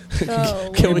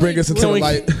 Can we bring us into the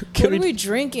light? What are we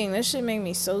drinking? This shit make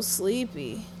me so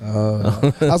sleepy. I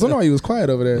was wondering why you was quiet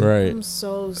over there. Right. I'm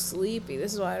so sleepy.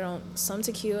 This is why some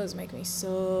tequilas make me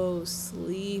so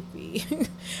sleepy.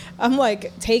 I'm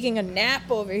like taking a nap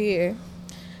over here.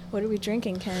 What are we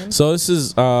drinking, Ken? So this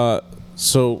is let's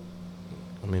see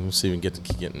if we can get to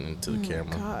keep getting into the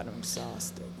camera. God, I'm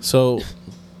exhausted. So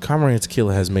Camarena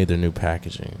Tequila has made their new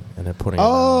packaging, and they're putting.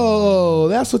 Oh,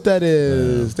 that's what that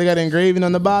is. They got engraving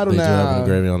on the bottle They do have now.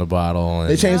 engraving on the bottle. And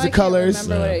They changed I the can't colors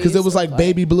remember what because it used was to like look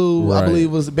baby blue. Right. I believe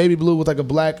it was baby blue with like a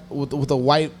black with a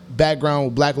white background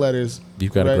with black letters.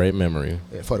 You've got a Right. great memory,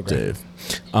 Yeah, photograph. Dave.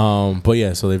 But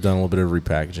yeah, so they've done a little bit of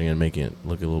repackaging and making it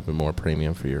look a little bit more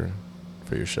premium for your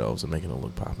shelves and making it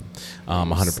look popping.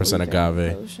 100%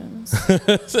 agave, Lotions.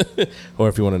 or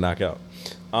if you want to knock out.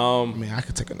 I mean, I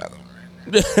could take another one.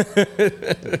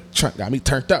 Got me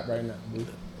turned up right now. Dude.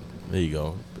 There you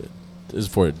go. This is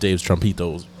for Dave's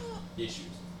Trumpitos. Go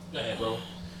ahead, bro.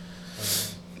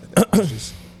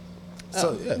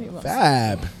 So yeah, he wants-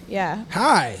 Fab. Yeah.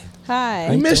 Hi. Hi.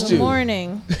 I missed Good you.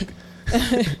 morning.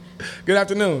 Good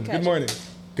afternoon. Gotcha. Good morning.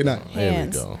 Good night. There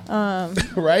Hands. we go.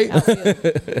 Right?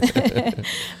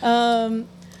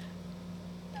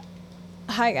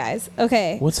 Hi guys.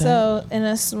 Okay. What's so in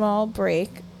a small break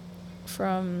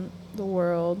from the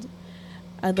world,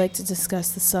 I'd like to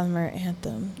discuss the summer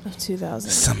anthem of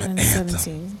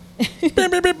 2017.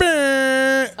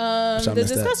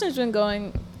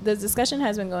 The discussion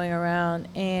has been going around,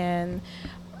 and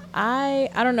I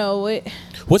don't know what.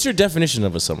 What's your definition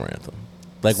of a summer anthem?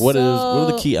 Like, what are the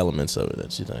So- key elements of it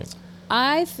that you think?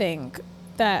 I think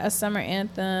that a summer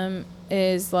anthem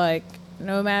is like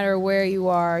no matter where you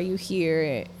are, you hear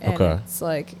it, and Okay. it's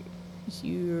like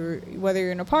whether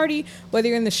you're in a party, whether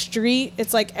you're in the street,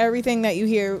 it's like everything that you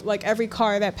hear, like every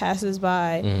car that passes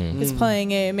by is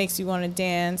playing it. It makes you want to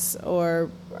dance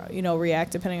or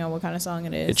react depending on what kind of song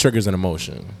it is. It triggers an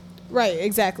emotion. Right,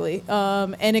 exactly.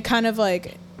 And it kind of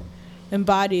like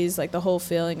embodies like the whole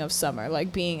feeling of summer,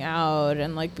 like being out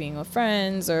and like being with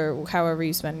friends or however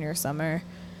you spend your summer.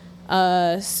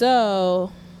 So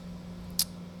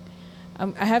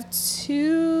I have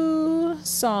 2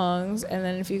 songs, and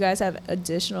then if you guys have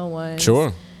additional ones,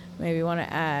 Sure. maybe want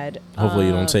to add. Hopefully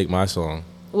you don't take my song.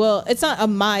 Well, it's not a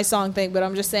my song thing, but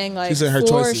I'm just saying like She said her for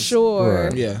choices. sure.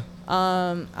 Right. Yeah.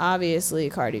 Obviously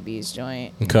Cardi B's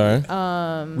joint. Okay.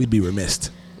 We'd be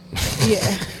remiss.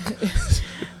 Yeah.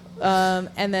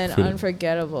 And then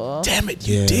Unforgettable. Damn it,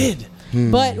 you did.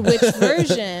 But which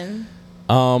version?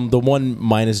 The one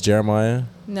minus Jeremiah.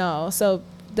 No. So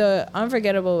the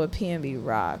Unforgettable with P&B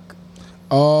Rock.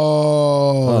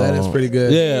 Oh, that is pretty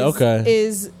good. Yeah. Okay.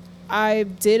 Is I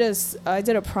did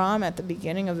a prom at the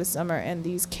beginning of the summer, and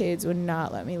these kids would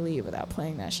not let me leave without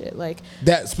playing that shit. Like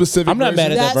That specific. I'm not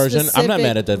mad at that version. I'm not specific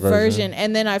mad at that version.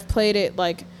 And then I've played it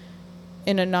like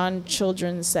in a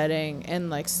non-children's setting, and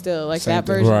like still like Same that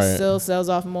thing. version Right. still sells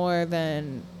off more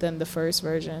than the first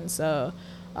version. So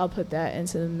I'll put that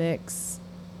into the mix.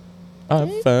 I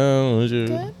found you.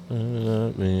 Good.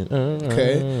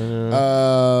 Okay.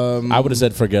 I would have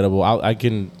said forgettable. I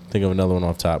can think of another one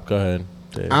off top. Go ahead,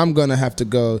 Dave. I'm gonna have to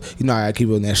go. I keep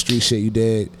on that street shit you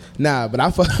did. Nah, but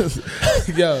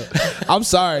yo, I'm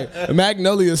sorry.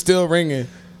 Magnolia is still ringing.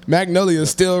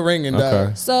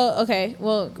 Dog. So okay,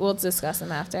 we'll discuss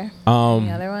them after.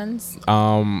 Any other ones?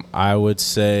 I would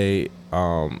say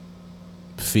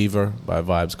Fever by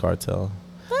Vibes Cartel.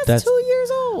 That's 2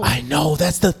 years old. I know,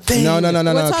 that's the thing. No. We're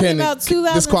talking Ken, about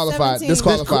 2017.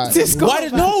 Disqualified. Why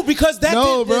did no? Because that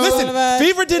No, did, bro. Listen,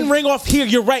 Fever didn't ring off here.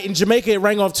 You're right. In Jamaica, it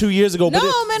rang off 2 years ago. No,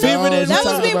 but man, Fever didn't. that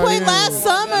talking was being about played it. last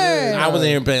summer. I wasn't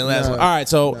even playing last No. one. All right,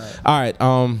 so all right.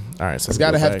 So It's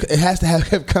gotta have. It has to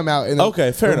have come out in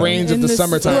Okay, fair the enough. range of In the this-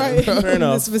 summertime. right, Fair in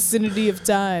enough. this vicinity of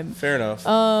time. Fair enough.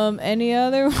 Any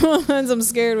other ones? I'm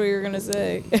scared what you're gonna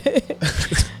say.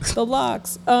 The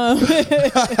Locks.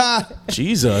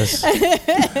 Jesus.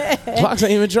 Clocks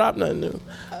ain't even dropped nothing new.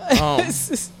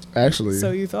 Actually,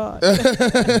 So you thought.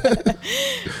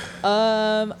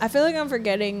 I feel like I'm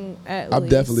forgetting at I'm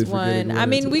least definitely one. forgetting I one or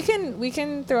mean, two.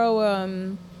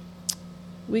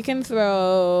 we can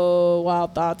throw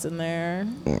Wild Thoughts in there.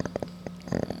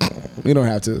 we don't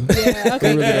have to. Yeah.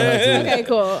 Okay. We really don't have to. Okay.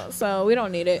 Cool. So we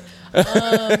don't need it.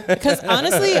 Because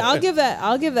honestly, I'll give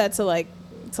that to like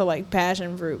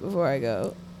Passion Fruit before I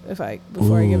go.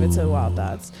 Before I give it to Wild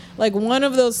Thoughts, like one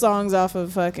of those songs off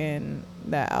of fucking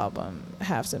that album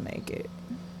have to make it.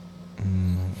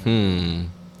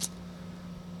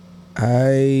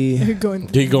 You're going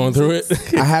through You going through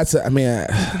it? I had to. I mean,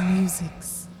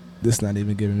 musics. this not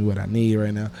even giving me what I need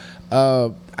right now.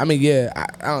 I mean, yeah,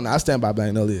 I don't know. I stand by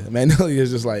Magnolia. Magnolia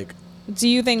is just like. Do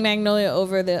you think Magnolia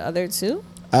over the other two?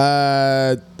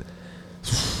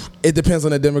 It depends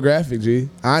on the demographic, G.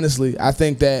 Honestly, I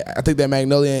think that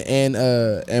Magnolia and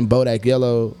Bodak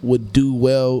Yellow would do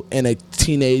well in a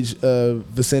teenage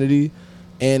vicinity,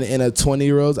 and in a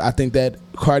 20-year-olds. I think that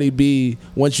Cardi B,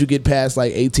 once you get past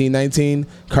like 18, 19,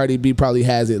 Cardi B probably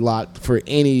has it locked for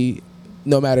any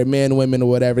no matter men, women, or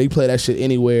whatever. He play that shit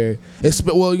anywhere.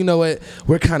 Well, you know what?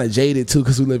 We're kind of jaded too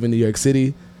because we live in New York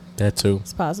City. That too.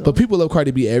 It's possible. But people love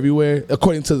Cardi B everywhere,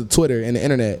 according to the Twitter and the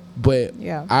internet. But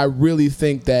Yeah. I really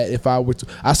think that if I were to,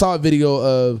 I saw a video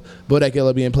of Bodak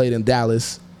Yellow being played in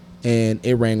Dallas, and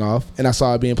it rang off, and I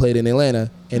saw it being played in Atlanta,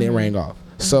 and it rang off.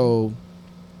 So,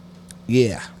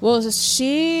 yeah. Well,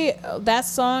 that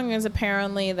song is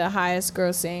apparently the highest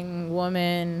grossing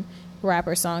woman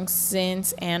rapper song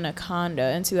since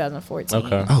Anaconda in 2014.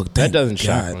 Okay. Oh, that thank doesn't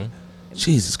shock God. me.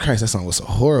 Jesus Christ, that song was so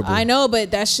horrible. I know,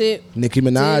 but that shit Nicki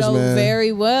Minaj, did man,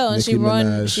 very well, and Nicki she won.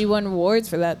 Minaj. She won awards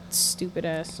for that stupid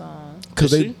ass song.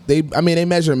 Because Is they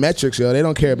measure metrics, yo. They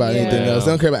don't care about anything Yeah. else.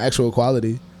 They don't care about actual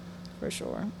quality. For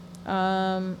sure.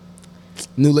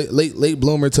 New late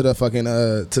bloomer to the fucking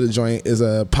to the joint is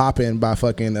Poppin' by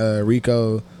fucking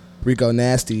Rico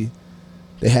Nasty.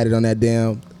 They had it on that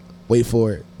damn. Wait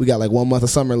for it. We got like 1 month of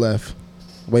summer left.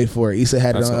 Wait for it. Issa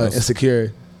had That's it on awesome.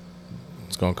 Insecure.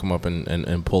 It's gonna come up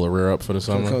and pull a rear up for the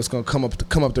summer. It's gonna come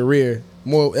up the rear.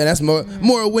 More, and that's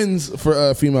more wins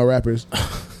for female rappers.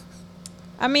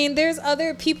 I mean, there's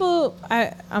other people.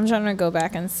 I'm trying to go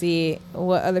back and see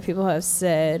what other people have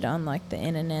said on like the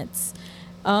internets.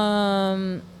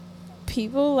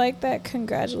 People like that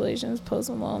 "Congratulations" Post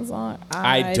Malone song.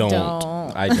 I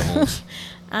don't.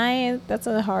 That's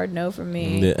a hard no for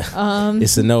me. Yeah.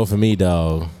 It's a no for me,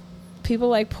 dog. People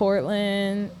like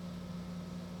 "Portland"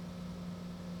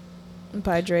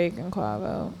 by Drake and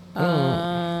Quavo.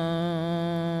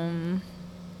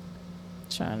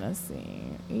 Trying to see.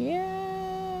 Yeah.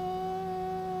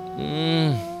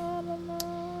 I don't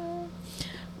know.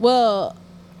 Well,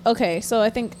 okay. So I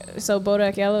think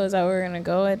Bodak Yellow, is that where we're gonna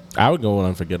go at? I would go with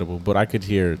Unforgettable, but I could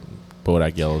hear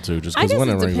Bodak Yellow too, just I because guess when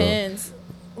it it rings up. depends,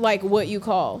 like what you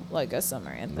call like a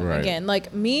summer anthem. Right. Again,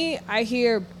 like me, I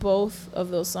hear both of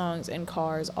those songs in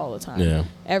cars all the time. Yeah.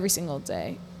 Every single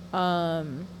day.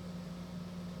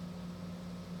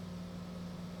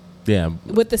 Yeah.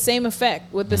 With the same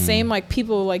effect, with the same like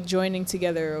people like joining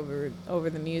together over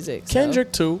the music. So.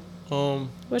 Kendrick too.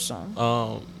 Which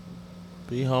song?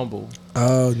 Be Humble.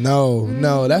 Oh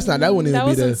no, that's not. That wouldn't That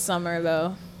even be wasn't the. summer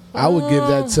though. I would give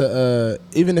that to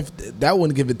even if that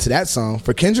wouldn't give it to that song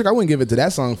for Kendrick. I wouldn't give it to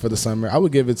that song for the summer. I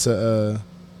would give it to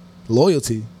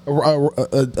Loyalty or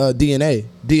DNA.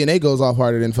 DNA goes off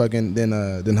harder than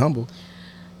Humble.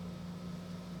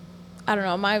 I don't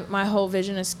know. My whole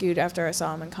vision is skewed after I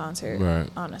saw him in concert. Right.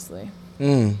 Honestly,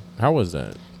 How was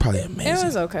that? Probably amazing. it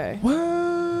was okay. What?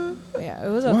 Yeah, it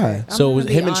was Why? okay. I'm So gonna was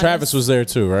be him and honest. Travis was there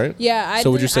too, right? Yeah, So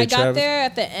would you say I got Travis? there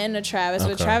at the end of Travis,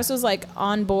 but Okay. Travis was like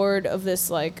on board of this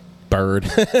like Bird.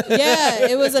 yeah,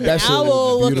 it was an That shit was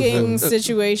owl looking beautiful.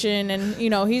 situation, and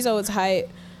he's always hype,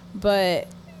 but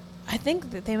I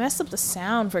think that they messed up the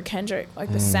sound for Kendrick.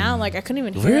 Like the sound, like I couldn't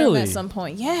even hear him Really? at some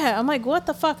point. Yeah, I'm like, what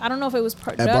the fuck? I don't know if it was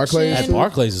production. Barclays? At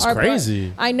Barclays is or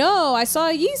crazy. I know. I saw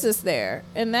Yeezus there,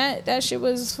 and that shit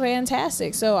was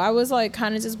fantastic. So I was like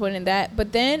kind of disappointed in that.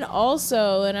 But then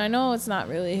also, and I know it's not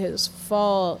really his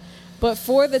fault, but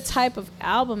for the type of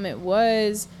album it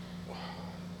was,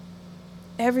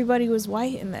 everybody was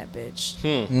white in that bitch.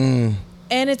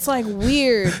 And it's like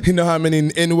weird. You know how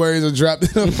many N words are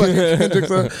dropped in a fucking Kendrick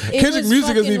song? It Kendrick was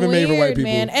music isn't fucking even made for white weird,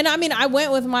 people. man. And I mean, I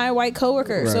went with my white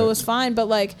coworker, so Right. it was fine. But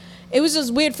like, it was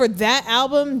just weird for that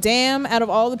album. Damn, out of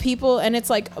all the people, and it's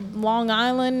like Long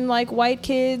Island, like white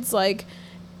kids, like,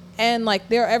 and like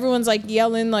everyone's like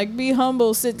yelling, like, "Be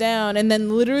humble, sit down." And then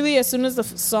literally, as soon as the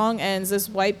song ends, this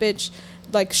white bitch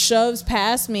like shoves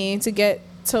past me to get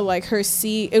to like her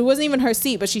seat. It wasn't even her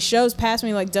seat, but she shoves past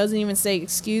me, like doesn't even say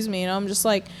excuse me, and I'm just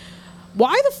like,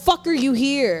 why the fuck are you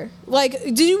here? Like,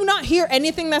 did you not hear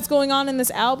anything that's going on in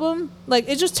this album? Like,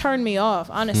 it just turned me off,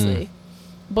 honestly.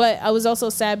 But I was also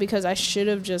sad because I should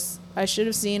have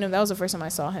seen him. That was the first time I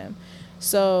saw him.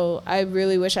 So I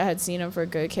really wish I had seen him for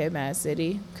Good Kid, Mad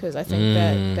City, because I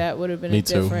think that would have been Me a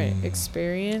too. different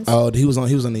experience. Oh, he was on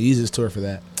the Yeezus tour for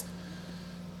that.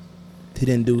 He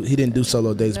didn't do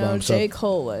solo dates by No, himself. J.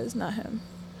 Cole was, not him.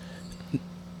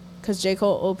 Because J.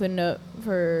 Cole opened up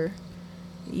for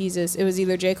Yeezus. It was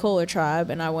either J. Cole or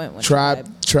Tribe, and I went with Tribe.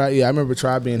 Yeah, I remember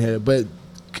Tribe being here, but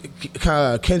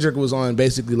Kendrick was on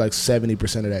basically like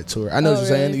 70% of that tour. I know Oh, what you're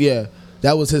saying. really? Yeah,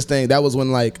 that was his thing. That was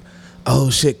when like,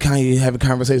 oh shit, Kanye having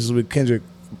conversations with Kendrick,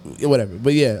 whatever.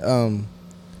 But yeah,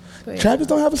 But yeah. Travis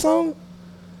don't have a song.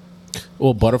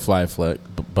 Well, Butterfly Effect,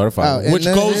 Butterfly, Oh, which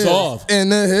in the goes hills, off. in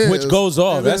the hills. Which goes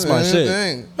off. That's my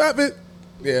shit. Pop it.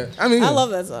 Yeah, I mean, I love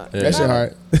that song. Yeah. that shit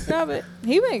hard. Stop it.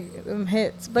 He make them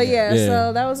hits. But yeah, Yeah.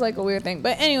 so that was like a weird thing.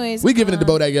 But anyways. We giving it to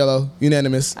Bodak Yellow,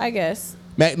 unanimous. I guess.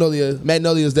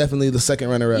 Magnolia is definitely the second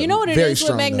runner up. You know what it Very is with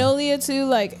strong, though. Magnolia too?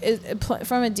 Like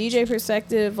from a DJ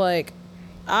perspective, like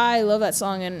I love that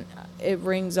song and it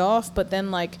rings off, but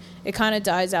then like it kind of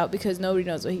dies out because nobody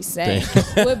knows what he's saying.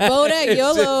 With Bodak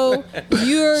Yolo,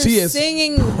 you're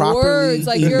singing words,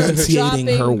 like you're enunciating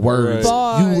dropping her words.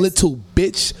 bars. You little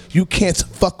bitch, you can't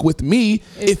fuck with me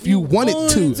if you wanted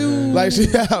to. Like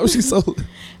she's so.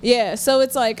 Yeah, so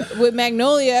it's like with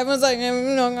Magnolia, everyone's like,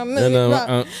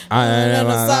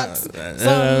 socks.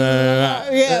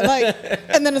 Yeah, like,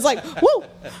 and then it's like, woo,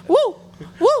 woo,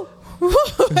 woo.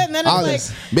 And then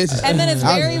it's like, and then it's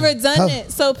very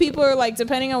redundant. So people are like,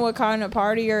 depending on what kind of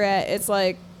party you're at, it's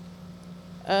like,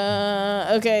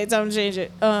 okay, time to change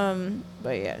it.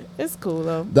 But yeah, it's cool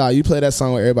though. Dog, you play that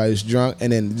song where everybody's drunk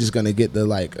and then just gonna get the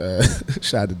like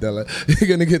shout out to Della. You're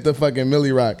gonna get the fucking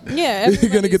Millie Rock. Yeah, you're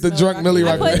gonna get the drunk Millie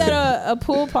Rock. I played that at a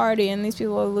pool party and these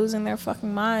people are losing their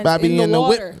fucking minds Bobby in the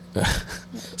water.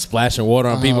 Splashing water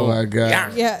on people. Oh my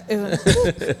god. Yeah.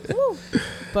 Woo.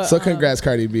 But, so congrats,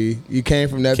 Cardi B. You came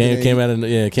from that. Came out of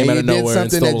nowhere. You did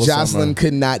something that Jocelyn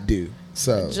could not do.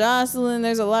 So Jocelyn,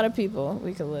 there's a lot of people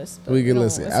we could list. We could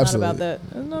list it. It's Absolutely. not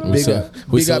about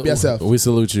that. Big up yourself. We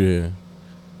salute you here.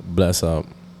 Bless up.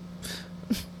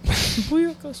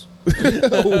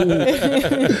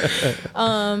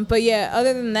 But yeah,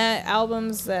 other than that,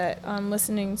 albums that I'm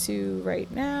listening to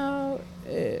right now,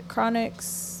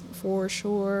 Chronix for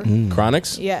sure.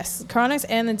 Chronix? Yes, Chronix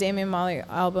and the Damian Marley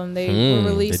album. They were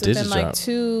released within like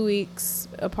 2 weeks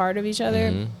apart of each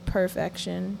other.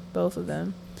 Perfection, both of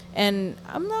them. And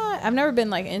I've never been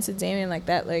like into Damian like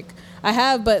that. Like I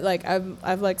have, but like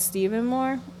I've liked Steven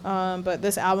more. But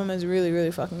this album is really,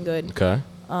 really fucking good. Okay.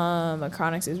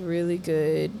 Chronix is really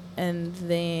good. And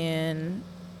then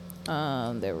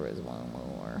there was one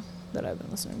more that I've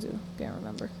been listening to. Can't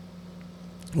remember.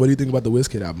 What do you think about the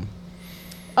Wizkid album?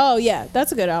 Oh yeah,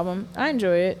 that's a good album. I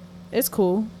enjoy it. It's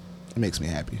cool. It makes me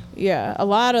happy. Yeah, a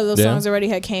lot of those songs already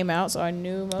had came out, so I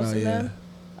knew most of them.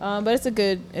 But it's a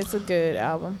good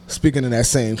album. Speaking of that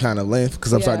same kind of length,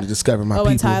 because I'm starting to discover my people.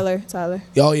 And Tyler.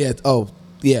 Oh yeah. Oh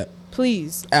yeah.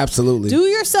 Please. Absolutely. Do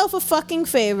yourself a fucking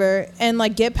favor and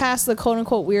like get past the quote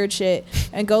unquote weird shit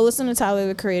and go listen to Tyler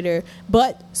the Creator.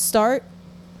 But start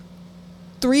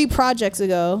 3 projects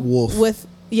ago Wolf. with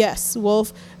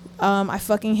Wolf. I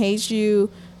fucking hate you.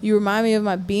 You remind me of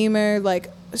my Beamer. Like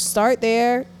start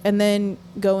there and then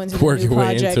go into the new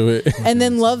project way into it. and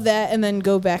then love that and then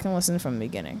go back and listen from the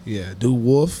beginning. Yeah, do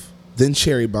Wolf, then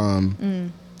Cherry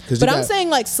Bomb. But I'm saying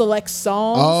like select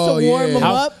songs to warm them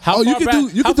up. How you far could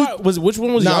back? do. Which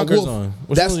one was Yonkers Wolf. on?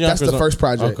 That's the first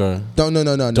project. Okay.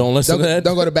 No. Don't listen to that.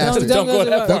 Don't go to Bastard. Don't go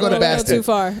to Bastard. too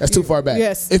far. That's too far back.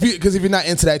 Yes. Because if you're not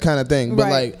into that kind of thing, but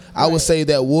like I would say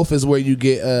that Wolf is where you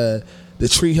get the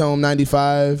Tree Home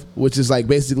 95, which is like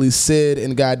basically Sid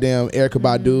and goddamn Erykah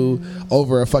Badu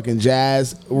over a fucking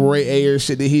jazz Ray Ayers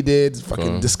shit that he did. It's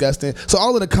fucking disgusting. So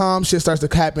all of the calm shit starts to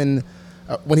happen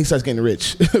when he starts getting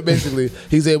rich. Basically,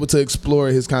 he's able to explore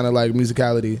his kind of like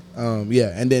musicality.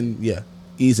 And then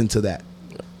ease into that.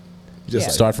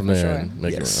 Just start from there sure. and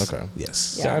make it. Okay.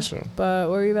 Yes. Yeah. Gotcha. But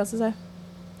what were you about to say?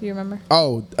 Do you remember?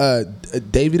 Oh,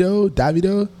 Davido.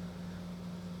 Davido.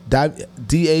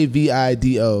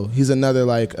 He's another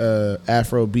like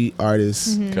Afro beat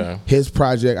artist. Okay. His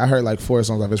project, I heard like 4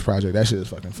 songs off his project. That shit is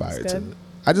fucking fire too.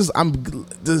 I'm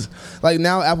just like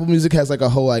now Apple Music has like a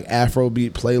whole like Afro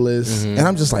beat playlist, and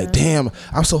I'm just like, damn,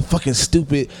 I'm so fucking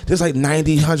stupid. There's like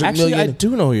 90, 100 Actually, million. I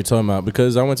do know who you're talking about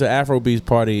because I went to Afrobeats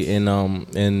party in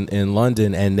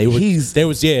London, and he's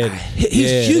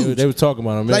huge. They were talking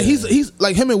about him. Like he's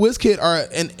like him and Wizkid are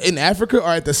in Africa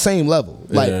are at the same level.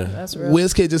 Like That's real.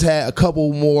 Wizkid just had a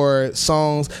couple more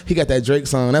songs. He got that Drake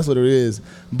song. That's what it is.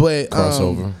 But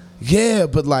crossover. Yeah,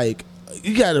 but like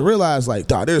you got to realize, like,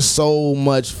 dog, there's so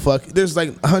much there's like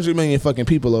 100 million fucking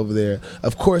people over there.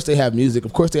 Of course they have music.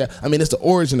 Of course it's the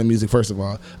origin of music, first of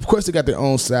all. Of course they got their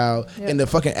own style. Yep. And the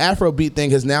fucking Afrobeat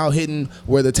thing has now hit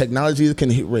where the technology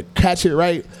can catch it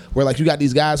right. Where, like, you got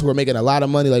these guys who are making a lot of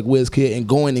money, like Wizkid, and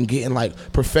going and getting, like,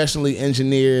 professionally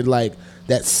engineered, like,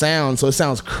 that sound. So it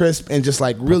sounds crisp and just,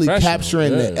 like, really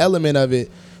capturing the element of it.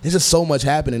 There's just so much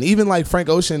happening. Even like Frank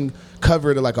Ocean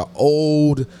covered like an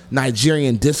old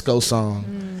Nigerian disco song,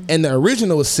 and the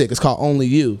original was sick. It's called Only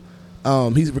You.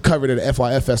 He's recovered at the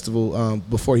FYF festival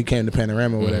before he came to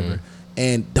Panorama or whatever.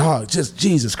 And dog, just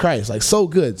Jesus Christ, like so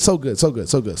good. So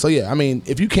yeah, I mean,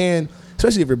 if you can,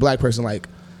 especially if you're a black person, like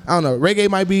I don't know, reggae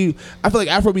might be. I feel like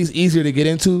Afrobeat's easier to get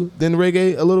into than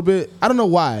reggae a little bit. I don't know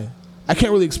why. I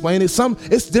can't really explain it. It's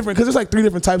different because there's like 3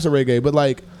 different types of reggae, but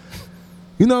like.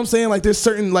 You know what I'm saying? Like there's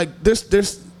certain like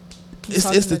there's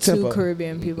it's the tempo. Two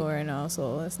Caribbean people right now,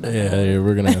 so that's not. Yeah,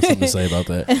 we're gonna have something to say about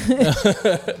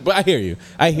that. But I hear you.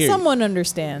 Someone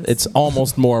understands. It's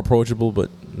almost more approachable, but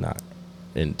not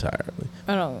entirely.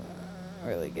 I don't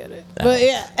really get it, No. but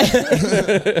yeah.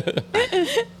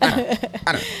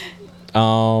 I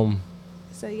don't.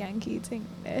 It's a Yankee thing.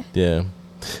 Yeah.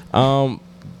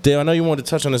 Dale, I know you wanted to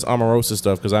touch on this Omarosa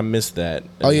stuff because I missed that.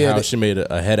 Oh, yeah, how she made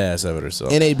a head ass of it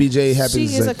herself. NABJ happens. She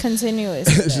is a continuous.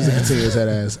 She's a continuous head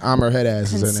ass. Amber head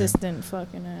ass is her name. Consistent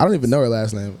fucking ass. I don't even know her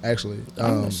last name actually.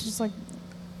 She's like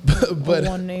but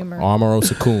one namer.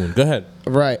 Omarosa Coon. Go ahead.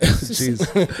 Right. Jeez.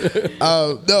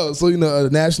 No, so the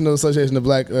National Association of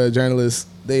Black Journalists,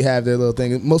 they have their little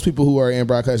thing. Most people who are in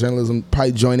broadcast journalism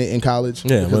probably join it in college.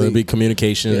 Yeah, whether it be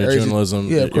communication or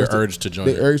journalism, of course, you're urged to join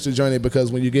they it. urge to join it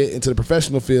because when you get into the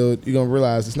professional field, you're going to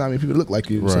realize it's not many people that look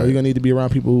like you. So Right. you're going to need to be around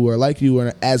people who are like you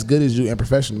and as good as you and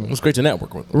professional. It's great to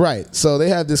network with them. Right. So they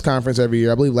have this conference every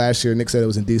year. I believe last year Nick said it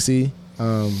was in D.C.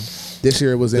 This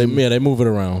year it was in. They move it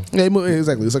around. Yeah,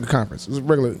 exactly. It's like a conference. It's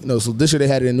regular. So this year they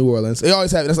had it in New Orleans. They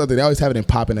always have it. That's the thing. They always have it in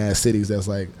popping ass cities. That's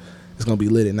like it's gonna be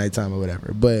lit at nighttime or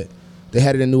whatever. But they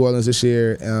had it in New Orleans this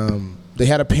year. They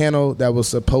had a panel that was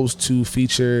supposed to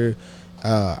feature.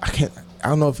 I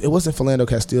don't know if it wasn't Philando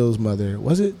Castile's mother.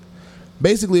 Was it?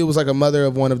 Basically, it was like a mother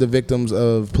of one of the victims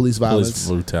of police violence.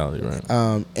 Police brutality,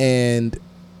 right? And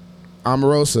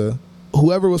Omarosa,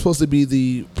 whoever was supposed to be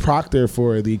the proctor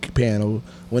for the panel,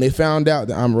 when they found out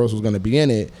that Omarosa was going to be in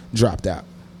it, dropped out.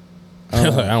 I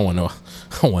don't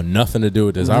want nothing to do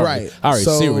with this. I already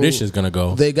see where this shit's gonna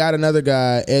go. They got another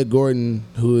guy, Ed Gordon,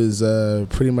 who is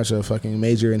pretty much a fucking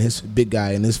major in his big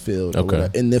guy in his field,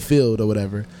 in the field or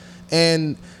whatever.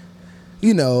 And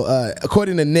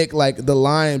according to Nick, like the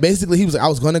line, basically he was like, I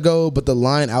was gonna go, but the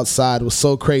line outside was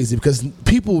so crazy because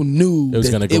people knew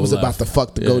it was about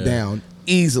to go down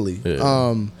easily.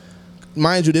 Yeah.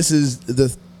 Mind you, this is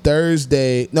the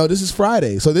Thursday. No, this is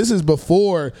Friday. So this is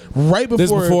right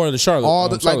before the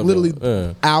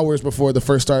Charlotte, hours before the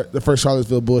first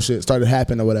Charlottesville bullshit started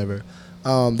happening or whatever.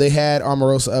 They had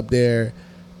Omarosa up there.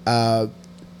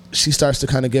 She starts to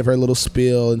kind of give her little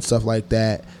spiel and stuff like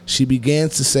that. She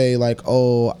begins to say like,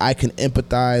 "Oh, I can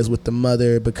empathize with the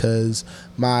mother because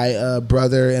my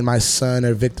brother and my son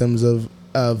are victims of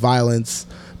violence,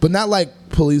 but not like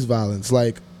police violence,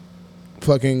 like."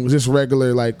 Fucking just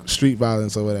regular like street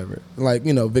violence or whatever, like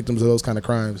victims of those kind of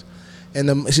crimes.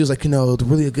 And she was like,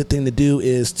 really a good thing to do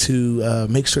is to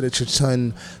make sure that your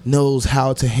son knows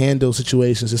how to handle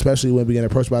situations, especially when we get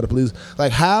approached by the police.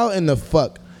 Like, how in the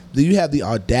fuck do you have the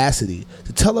audacity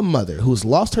to tell a mother who's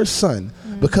lost her son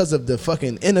because of the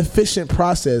fucking inefficient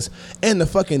process and the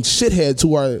fucking shitheads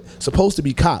who are supposed to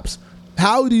be cops?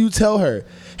 How do you tell her,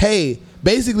 hey,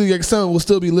 basically your son will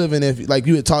still be living if like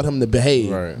you had taught him to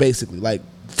behave, right. Basically, like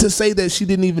to say that she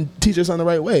didn't even teach her son the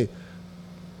right way.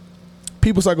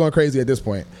 People start going crazy at this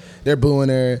point. They're booing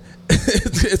her.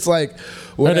 It's like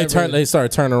they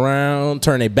start turning around,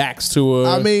 turn their backs to her.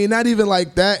 I mean, not even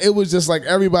like that. It was just like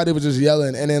everybody was just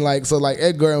yelling, and then like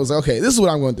Ed Gordon was like, okay, this is what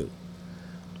I'm going to do.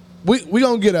 We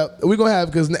gonna get up. We gonna have,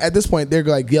 because at this point they're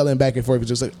like yelling back and forth.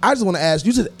 Just like, I just want to ask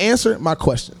you to answer my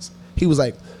questions. He was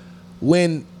like,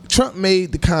 when Trump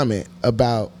made the comment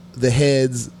about the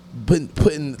heads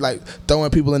putting like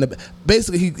throwing people in the,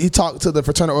 basically he talked to the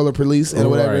Fraternal Order Police and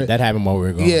whatever. Right. That happened while we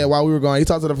were gone. Yeah, while we were gone, he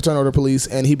talked to the Fraternal Order Police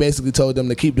and he basically told them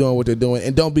to keep doing what they're doing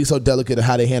and don't be so delicate of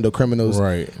how they handle criminals,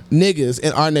 right? Niggas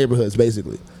in our neighborhoods,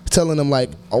 basically telling them like,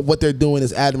 oh, what they're doing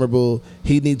is admirable.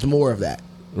 He needs more of that.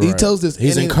 Right. He tells this.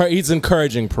 He's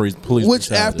encouraging police. Which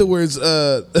brutality. Afterwards,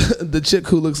 the chick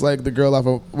who looks like the girl off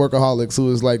of Workaholics,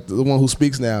 who is like the one who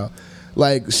speaks now,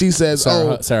 like she says,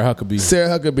 Sarah Huckabee.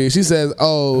 Sarah Huckabee. She says,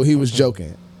 "Oh, he was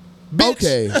joking."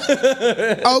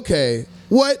 Bitch. Okay.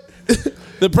 What?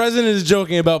 The president is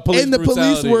joking about police and the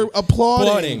brutality. Police were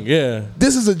applauding. Yeah.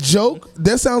 This is a joke.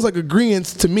 That sounds like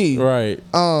agreeance to me. Right.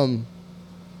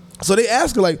 So they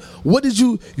ask her like, "What did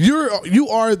you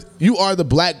are the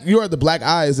black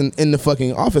eyes in the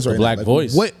fucking office right now? Black like,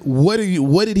 voice. What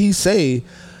did he say?"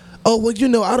 Oh,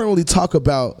 well, I don't really talk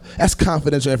about, that's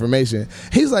confidential information.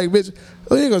 He's like, bitch,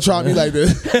 you ain't gonna try me like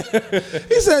this.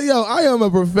 He said, yo, I am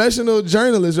a professional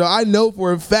journalist, yo. I know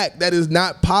for a fact that is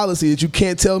not policy, that you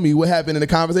can't tell me what happened in the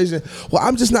conversation. Well,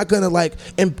 I'm just not gonna like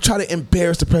try to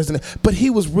embarrass the president. But he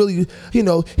was really,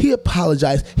 he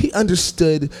apologized. He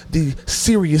understood the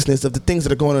seriousness of the things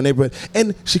that are going on in the neighborhood.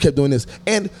 And she kept doing this.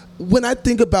 And when I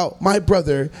think about my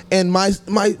brother and my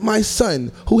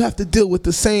son who have to deal with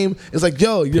the same, it's like,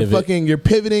 yo, you're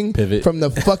pivoting from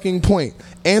the fucking point.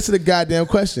 Answer the goddamn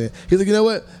question. He's like, you know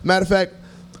what? Matter of fact,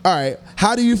 all right,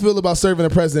 how do you feel about serving a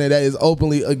president that is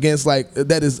openly against, like,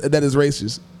 that is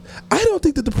racist? I don't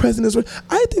think that the president's right.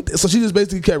 I think so. She just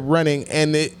basically kept running,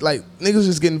 and it like niggas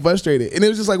just getting frustrated, and it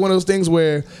was just like one of those things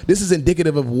where this is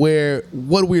indicative of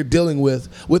what we're dealing with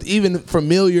even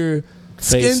familiar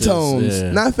Faces, skin tones,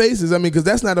 yeah. not faces. I mean, because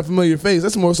that's not a familiar face.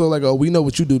 That's more so like, oh, we know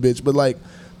what you do, bitch. But like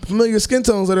familiar skin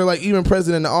tones that are like even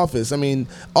present in the office. I mean,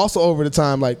 also over the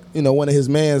time, like, you know, one of his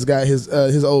mans got his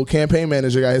old campaign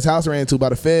manager got his house ran into by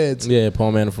the feds. Yeah,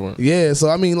 Paul Manafort. Yeah, so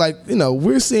I mean, like, you know,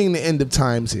 we're seeing the end of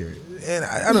times here, and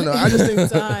I don't know. I just think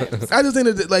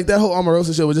that like that whole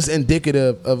Omarosa shit was just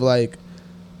indicative of like,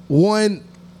 one,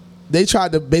 they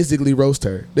tried to basically roast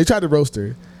her.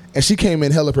 And she came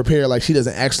in hella prepared, like she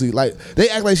doesn't actually like. They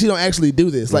act like she don't actually do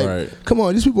this. Like, right. Come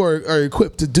on, these people are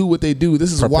equipped to do what they do.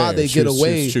 This is why they get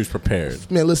away. She was prepared.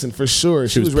 Man, listen, for sure,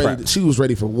 she was ready. She was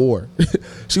ready for war.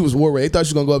 She was war ready. They thought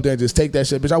she was gonna go up there and just take that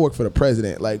shit. Bitch, I work for the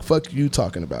president. Like, fuck you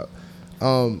talking about.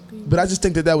 But I just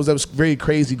think that was very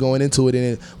crazy going into it.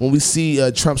 And when we see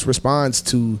Trump's response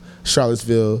to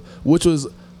Charlottesville, which was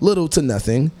little to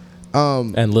nothing,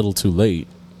 and little too late.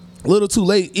 Little too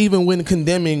late, even when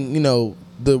condemning, you know,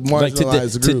 the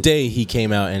marginalized group. Today he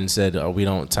came out and said, we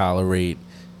don't tolerate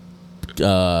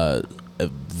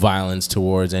violence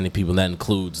towards any people. That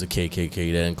includes the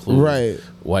KKK. That includes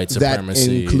white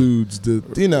supremacy. That includes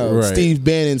Steve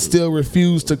Bannon still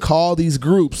refused to call these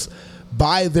groups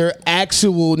by their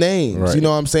actual names. Right. You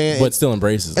know what I'm saying? But still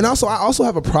embraces them. And also, I also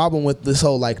have a problem with this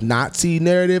whole like Nazi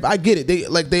narrative. I get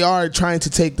it. They are trying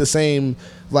to take the same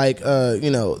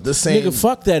the same. Nigga,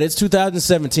 fuck that. It's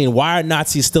 2017. Why are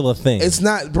Nazis still a thing? It's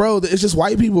not, bro. It's just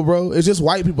white people, bro. It's just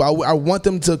white people. I want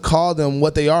them to call them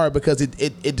what they are because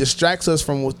it distracts us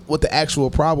from what the actual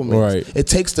problem is. Right. It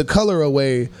takes the color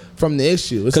away from the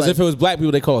issue. Because if it was black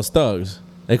people, they call us thugs.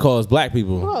 They call us black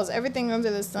people. Well, it's everything under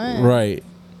the sun. Right.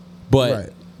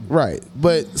 But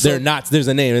But they're not. There's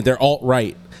a name. They're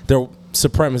alt-right. They're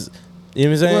supremacists. You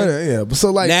know what I'm saying? Well, yeah. But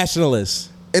so like nationalists.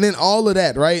 And then all of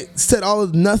that, right? Said all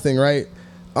of nothing, right?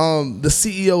 The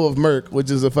CEO of Merck,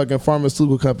 which is a fucking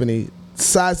pharmaceutical company,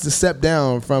 decides to step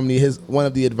down from one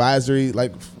of the advisory,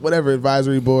 like whatever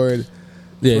advisory board.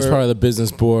 Yeah, he's part of the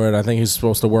business board. I think he's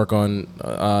supposed to work on.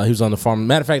 He was on the farm.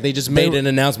 Matter of fact, they just made an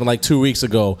announcement like 2 weeks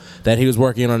ago that he was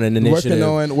working on an initiative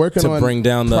to bring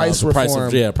down the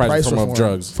price of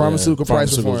drugs, pharmaceutical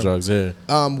drugs. Yeah,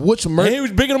 which Merck, and he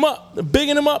was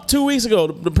bigging him up 2 weeks ago.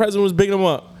 The president was bigging him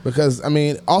up because I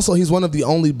mean, also he's one of the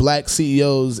only black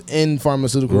CEOs in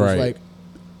pharmaceuticals, like,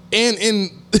 and in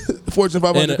Fortune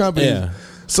 500 companies. Yeah.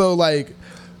 So like.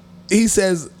 He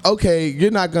says, okay,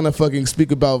 you're not going to fucking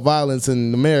speak about violence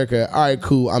in America. All right,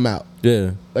 cool, I'm out.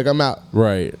 Yeah. Like, I'm out.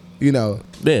 Right. You know.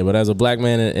 Yeah, but as a black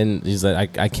man, and he's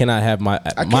like, I cannot have my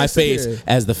face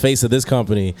as the face of this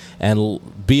company and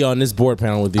be on this board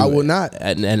panel with you. I will not.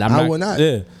 And I will not.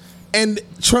 Yeah. And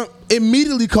Trump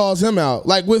immediately calls him out,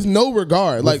 like, with no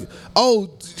regard. Like, oh,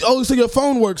 so your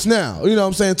phone works now. You know what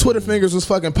I'm saying? Twitter fingers was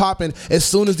fucking popping as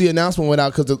soon as the announcement went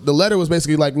out because the letter was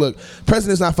basically like, look,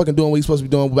 president's not fucking doing what he's supposed to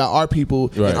be doing about our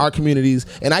people and our communities,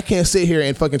 and I can't sit here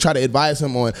and fucking try to advise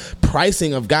him on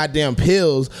pricing of goddamn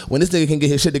pills when this nigga can get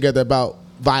his shit together about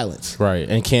violence. Right,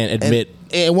 and can't admit.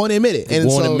 And won't admit it. And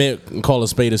won't admit and call a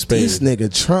spade a spade. This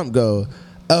nigga Trump go,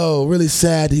 oh, really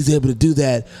sad he's able to do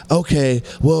that. Okay,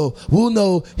 well, we'll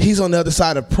know he's on the other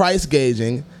side of price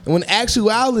gauging. And when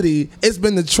actuality, it's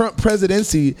been the Trump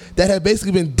presidency that have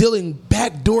basically been dealing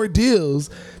backdoor deals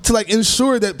to like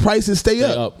ensure that prices stay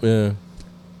up. Yeah.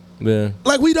 Yeah.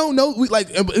 Like we don't know.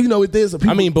 There's people.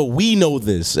 I mean, but we know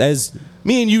this as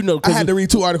me and you know. I had to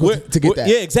read 2 articles to get that.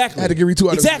 Yeah, exactly. I had to read 2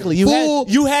 articles. Exactly.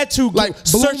 You had to like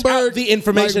search out the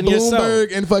information yourself.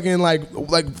 Bloomberg and fucking like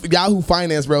Yahoo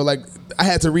Finance, bro. Like I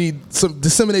had to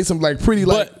disseminate some like pretty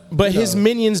like. But his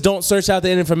minions don't search out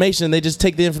the information. They just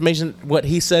take the information what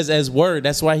he says as word.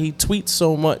 That's why he tweets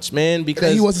so much, man.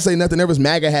 Because he wants to say nothing. There was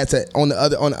MAGA hats on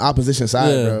the opposition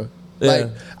side, bro. Like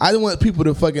I don't want people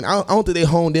to fucking. I don't think they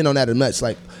honed in on that as much.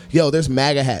 Like, yo, there's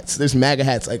MAGA hats. There's MAGA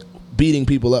hats like beating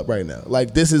people up right now.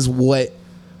 Like this is what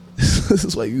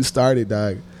you started,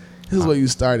 dog. This is what you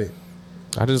started.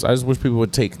 I just wish people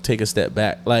would take a step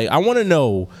back. Like I want to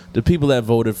know the people that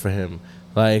voted for him.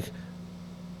 Like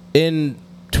in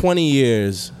 20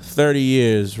 years, 30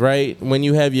 years, right? When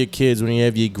you have your kids, when you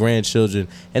have your grandchildren,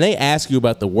 and they ask you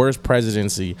about the worst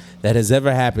presidency that has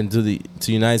ever happened to the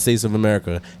United States of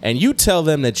America, and you tell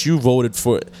them that you voted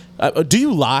for do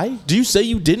you lie? Do you say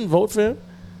you didn't vote for him? You know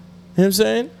what I'm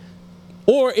saying?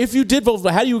 Or if you did vote for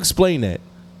him, how do you explain that?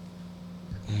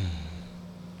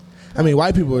 I mean,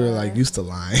 white people are like used to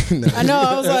lying. I know.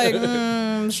 I was like,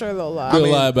 I'm sure they'll lie.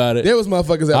 They'll lie about it. There was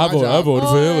motherfuckers at my job. I voted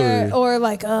for Hillary. Or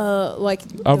like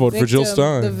I voted for Jill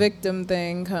Stein. The victim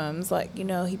thing comes like,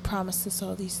 he promised us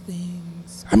all these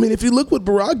things. I mean, if you look what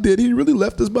Barack did, he really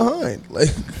left us behind. Like,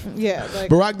 yeah, like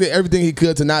Barack did everything he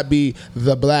could to not be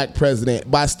the black president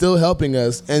by still helping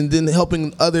us and then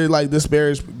helping other like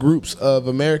disparaged groups of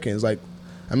Americans. Like,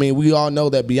 I mean, we all know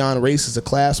that beyond race is a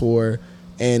class war,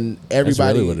 and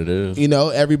everybody, really what it is.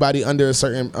 Everybody under a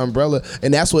certain umbrella,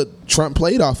 and that's what Trump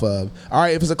played off of. All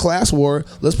right, if it's a class war,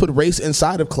 let's put race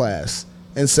inside of class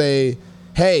and say,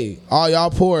 hey, all y'all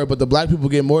poor, but the black people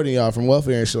get more than y'all from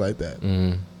welfare and shit like that.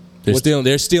 Mm-hmm.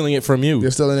 They're stealing it from you.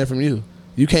 They're stealing it from you.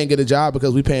 You can't get a job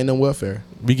because we paying them welfare.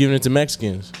 We giving it to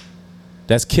Mexicans.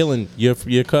 That's killing your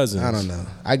cousins. I don't know.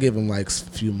 I give them like a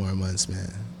few more months,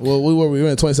 man. Well, we were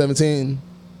in 2017.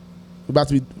 We're about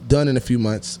to be done in a few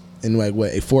months. In like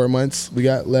what, 4 months we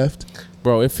got left?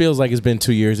 Bro, it feels like it's been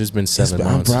 2 years. It's been 7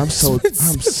 months. Bro, I'm so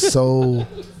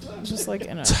just like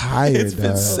in a tired. It's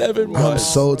been 7 months. I'm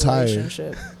so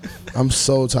tired. I'm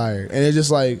so tired, and it's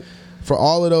just like for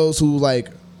all of those who like.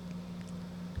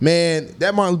 Man,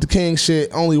 that Martin Luther King shit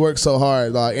only works so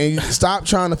hard, dog. And you stop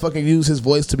trying to fucking use his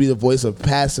voice to be the voice of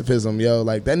pacifism, yo.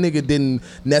 Like, that nigga didn't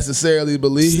necessarily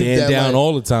believe Stand that, down like,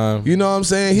 all the time. You know what I'm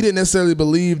saying? He didn't necessarily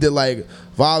believe that, like,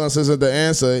 violence isn't the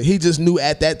answer. He just knew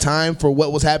at that time for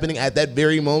what was happening at that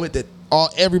very moment that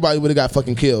everybody would have got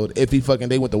fucking killed if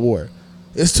they went to war.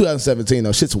 It's 2017,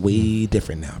 though. Shit's way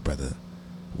different now, brother.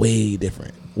 Way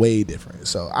different. Way different.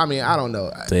 So, I mean, I don't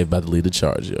know. They about to lead the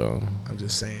charge, yo. I'm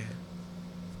just saying.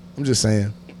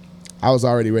 I was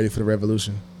already ready for the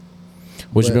revolution.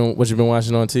 What you been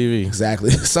watching on TV?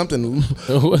 Exactly. Something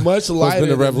much What's lighter been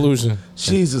the revolution?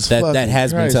 Jesus that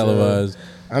has Christ, been televised.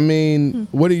 I mean,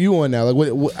 what are you on now?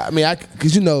 Like, what I mean,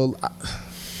 because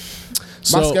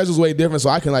my schedule's way different, so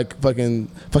I can like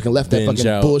fucking left that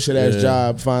fucking bullshit ass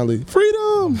job finally.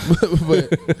 Freedom.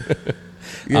 But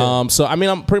yeah. So I mean,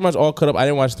 I'm pretty much all caught up. I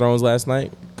didn't watch Thrones last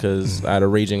night because I had a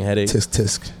raging headache.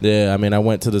 Tisk. Yeah, I mean, I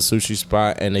went to the sushi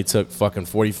spot and they took fucking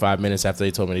 45 minutes after they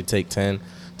told me to take 10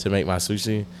 to make my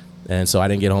sushi, and so I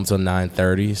didn't get home till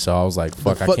 9:30. So I was like,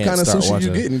 "Fuck, I can't kind of start sushi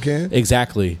watching." you getting, Ken?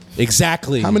 Exactly.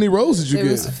 How many rolls did you it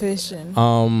get? was fishing.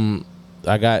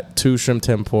 I got 2 shrimp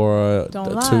tempura, 2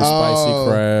 spicy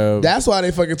crab. That's why they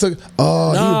fucking took.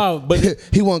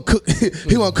 He won't cook.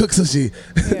 He won't cook sushi.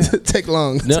 Yeah. Take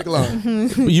long.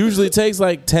 Usually it takes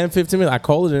like 10-15 minutes. I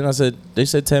called it and they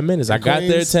said 10 minutes. I got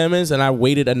there 10 minutes and I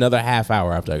waited another half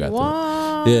hour after I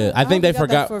got there. Yeah, I think they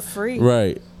forgot that for free.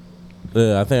 Right.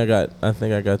 Yeah, I think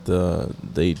I got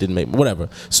they didn't make whatever.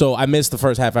 So I missed the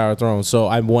first half hour of Thrones. So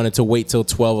I wanted to wait till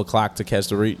 12 o'clock to catch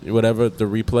the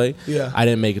replay. Yeah. I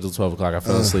didn't make it till 12 o'clock. I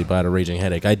fell asleep. I had a raging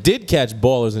headache. I did catch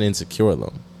Ballers and Insecure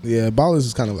though. Yeah, Ballers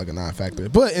is kind of like a non-factor,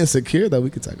 but Insecure though we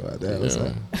could talk about that. What's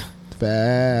up?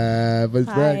 Fabulous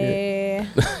bracket.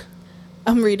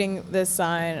 I'm reading this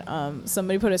sign.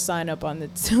 Somebody put a sign up on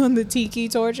the tiki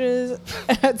torches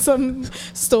at some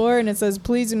store, and it says,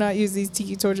 "Please do not use these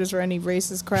tiki torches for any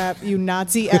racist crap, you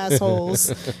Nazi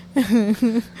assholes."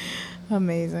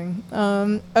 Amazing.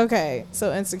 Okay,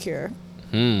 so Insecure.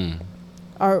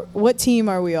 What team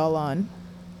are we all on?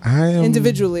 I am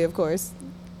Individually, of course.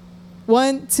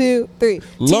 1, 2, 3.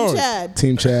 Lawrence. Team Chad.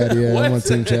 Team Chad. Yeah, I'm on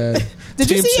Team Chad. Did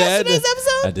you Team see Chad? yesterday's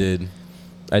episode? I did.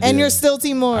 And you're still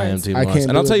Team Lawrence. I am Team I Lawrence. can't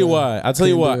And I'll do tell it, you man. why. I'll tell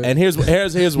you Can't why. do it. And here's why.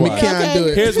 We can't do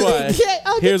it. Here's why. Okay.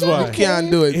 Here's why. We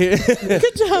can't do it.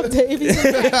 Good job, Dave.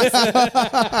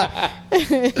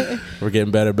 We're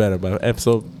getting better. By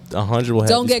episode 100, we'll have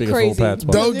Don't you get speaking crazy. full Pat's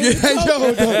Don't get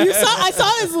I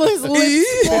saw his lips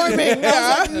forming.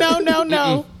 I was like,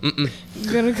 no.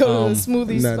 You're gonna go to the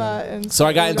smoothie no. spot. And So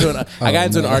I got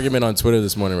into an argument on Twitter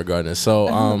this morning regarding this. So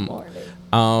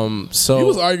so He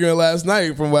was arguing last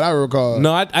night, from what I recall.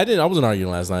 No, I didn't. I wasn't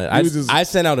arguing last night. I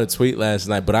sent out a tweet last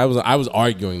night, but I was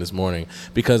arguing this morning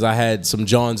because I had some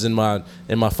Johns in my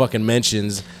fucking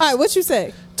mentions. all right, what you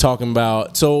say? Talking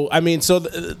about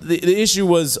the issue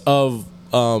was of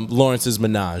Lawrence's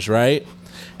menage, right?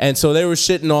 And so they were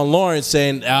shitting on Lawrence,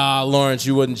 saying, Lawrence,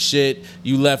 you wasn't shit.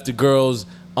 You left the girls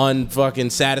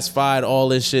unfucking satisfied, all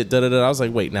this shit. Da da da. I was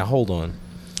like, wait, now hold on.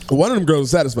 One of them girls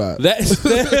was satisfied. First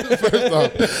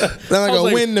off, that's like a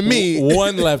win to me.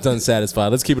 One left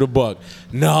unsatisfied. Let's keep it a buck.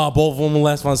 Nah, both of them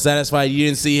left unsatisfied. You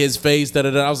didn't see his face. Da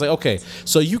da da. I was like, okay,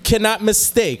 so you cannot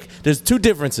mistake. There's 2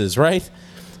 differences, right?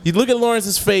 You look at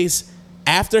Lawrence's face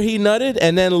after he nutted,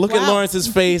 and then look at Lawrence's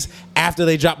face after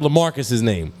they dropped LaMarcus's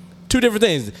name. 2 different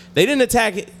things. They didn't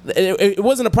attack it. It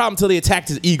wasn't a problem until they attacked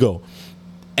his ego.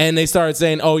 And they started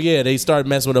saying, "Oh yeah," they started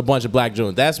messing with a bunch of black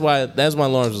joints. That's why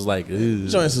Lawrence was like, "Ugh."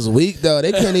 Joints is weak though.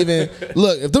 They can't even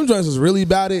look. If them joints was really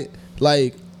about it,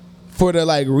 like for the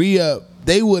like re-up,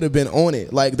 they would have been on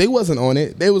it. Like they wasn't on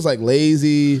it. They was like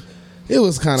lazy. It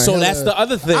was kind of So that's the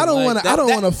other thing. I don't want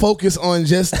to focus on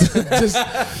just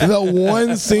the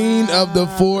one scene of the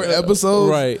 4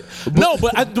 episodes. Right. No,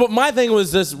 but my thing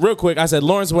was just real quick. I said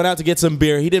Lawrence went out to get some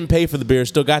beer. He didn't pay for the beer.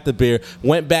 Still got the beer.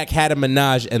 Went back, had a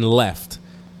menage, and left.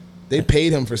 They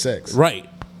paid him for sex. Right.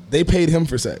 They paid him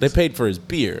for sex. They paid for his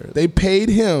beer. They paid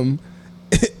him.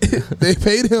 They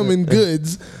paid him in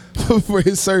goods for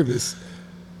his service.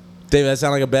 David, that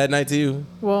sound like a bad night to you?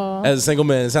 Well, as a single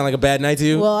man, it sound like a bad night to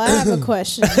you? Well, I have a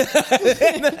question.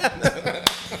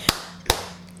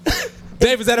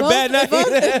 Dave, is that a bad night?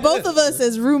 If both of us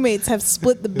as roommates have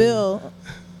split the bill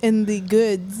in the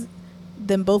goods,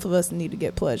 then both of us need to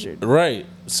get pleasured. Right.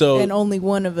 So and only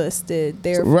one of us did.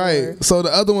 Therefore, right. So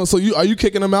the other one. So are you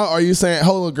kicking them out? Or are you saying,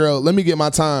 "Hold on, girl, let me get my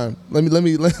time. Let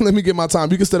me get my time.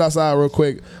 You can sit outside real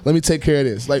quick. Let me take care of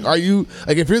this." Like, are you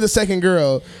like if you're the second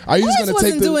girl, are you Lawrence just gonna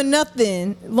take wasn't doing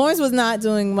nothing. Lawrence was not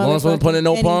doing. Lawrence wasn't putting in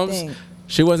no anything. pumps.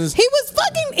 She wasn't. He was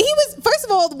first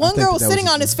of all, the one girl was sitting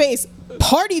on his face.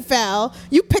 Party foul.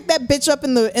 You pick that bitch up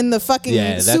in the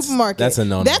fucking supermarket. That's a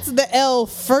no. That's the L.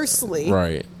 Firstly,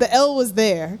 right. The L was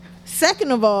there.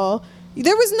 Second of all,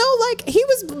 there was no like he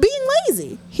was being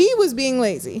lazy. He was being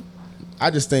lazy. I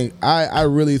just think I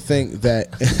really think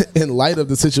that in light of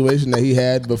the situation that he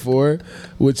had before,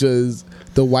 which is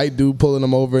the white dude pulling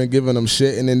him over and giving him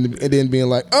shit, and then being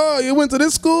like, "Oh, you went to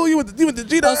this school? You went to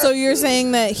G." Oh, so you're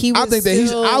saying that he was? I think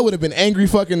that I would have been angry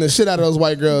fucking the shit out of those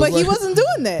white girls, but like, he wasn't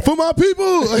doing that for my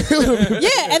people.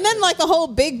 Yeah, and then like the whole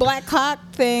big black cock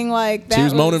thing, like that. She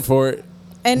was moaning for it.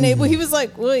 And he was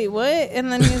like, "Wait, what?"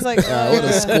 And then he was like, "What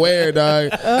a square,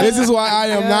 dog." This is why I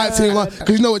am not Team Lawrence.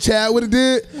 Because you know what Chad would have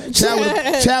did? Chad would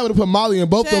have put Molly in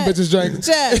both them bitches' drinks.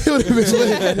 It would have been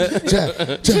lit.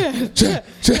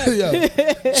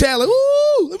 Chad, like,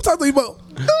 "Ooh, let me talk to you about."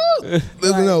 Right.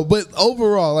 No, but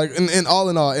overall, like, in all,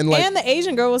 and like, and the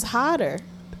Asian girl was hotter.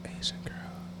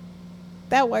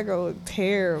 That white girl looked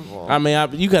terrible. I mean,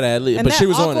 you gotta at least, and but that she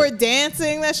was on it. awkward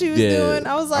dancing that she was doing.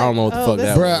 I was like, I don't know what the fuck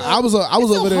that was. Bruh, I was over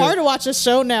there. It's so hard to watch a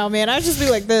show now, man. I just be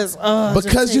like this.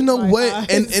 Because you know what,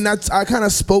 and I kind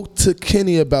of spoke to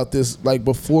Kenny about this like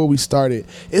before we started.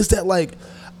 It's that like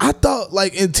I thought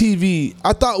like in TV,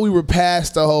 I thought we were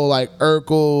past the whole like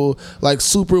Urkel, like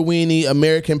super weenie,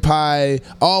 American Pie,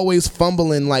 always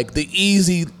fumbling like the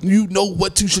easy, you know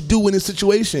what you should do in this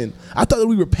situation. I thought that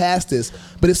we were past this,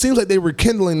 but it seems like they were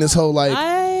kindling this whole like.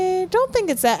 I don't think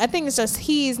it's that. I think it's just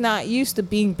he's not used to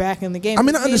being back in the game. I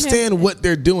mean, I understand what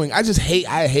they're doing. I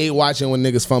hate watching when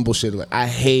niggas fumble shit. Like I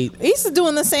hate. He's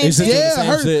doing the same thing. Yeah, it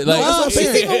hurts. Like, that's what I'm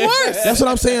saying. It's even worse. That's what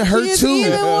I'm saying. Hurt too.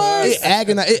 Even worse.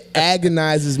 It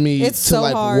agonizes me it's to so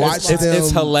like hard. watch them.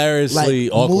 It's hilariously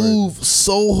like, awkward. Move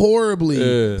so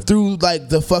horribly through like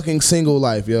the fucking single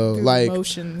life, yo. Through like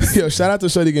emotions. Yo, shout out to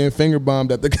Shorty getting finger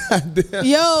bombed at the goddamn.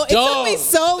 Yo, it took me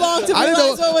so long to realize I didn't know.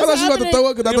 what was I thought she was about to throw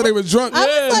up because I thought they were drunk. I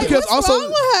was like, because what's wrong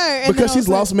with her? And because she's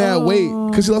lost mad weight. oh.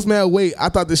 Because she lost mad weight. I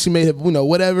thought that she may have,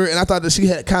 whatever. And I thought that she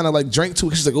had kind of like drank too.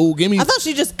 She's like, oh, give me. I thought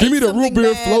she just give ate me the root something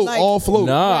beer bad, float, like- all float.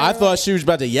 Nah, I thought she was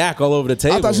about to yak all over the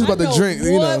table. I thought she was about to drink.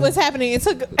 What was happening? It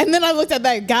took, and then I looked at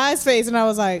that guy's face, and I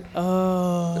was like,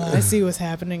 "Oh, I see what's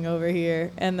happening over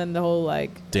here." And then the whole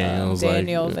like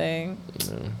Daniel thing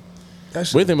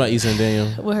What do you think about Issa and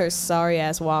Daniel? with her sorry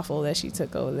ass waffle that she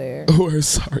took over there. Or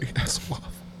sorry ass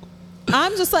waffle.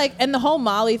 I'm just like, and the whole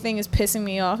Molly thing is pissing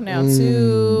me off now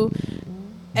too.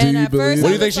 And at first, What do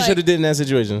I you think was she like, should have did in that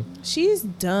situation? She's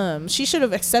dumb. She should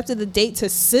have accepted the date to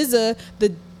SZA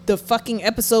the fucking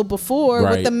episode before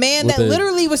Right. with the man With that the-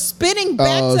 literally was spinning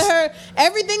back to her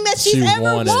everything that she's She ever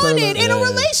wanted. wanted in a Yeah.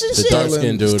 relationship. The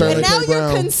dark-skinned dude. Sterling And now K. you're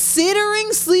Brown.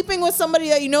 considering sleeping with somebody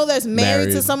that you know that's married to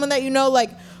Married. someone that you know,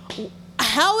 like,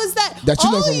 how is that? That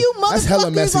you know all from, you that's hella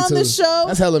motherfuckers messy on too. the show.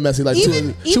 That's hella messy. Like she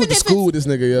went to school with this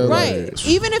nigga, yo. Right. Like,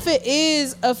 Even if it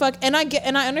is a fuck, and I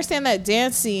understand that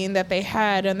dance scene that they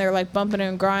had, and they're like bumping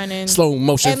and grinding, Slow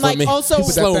motion and for like me. also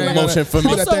Slow thing on motion her- for Put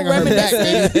me. that also thing on her back,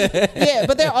 reminiscing. Yeah,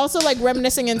 but they're also like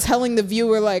reminiscing and telling the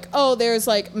viewer like, oh, there's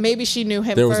like maybe she knew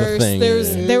him There was a first. thing, There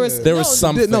yeah. was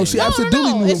something. No, she absolutely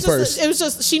knew him It's just, first. It was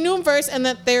just she knew him first, and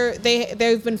that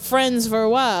they've been friends for a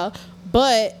while,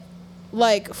 but.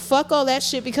 Like, fuck all that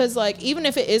shit, because like even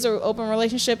if it is an open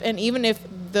relationship, and even if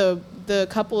the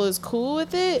couple is cool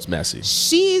with it, It's messy.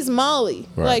 She's Molly.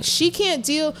 Right. Like, she can't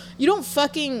deal. You don't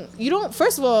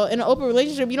first of all, in an open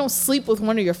relationship, you don't sleep with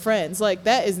one of your friends. Like,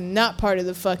 that is not part of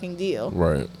the fucking deal.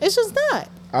 Right. It's just not.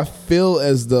 I feel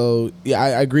as though, I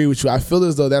agree with you. I feel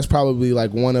as though that's probably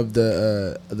like one of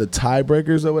the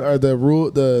tiebreakers or the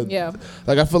rule.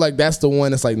 Like I feel like that's the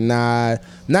one that's like, nah,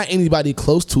 not anybody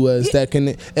close to us that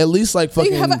can at least like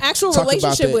fucking you have an actual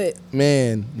relationship with.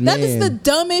 Man, that is the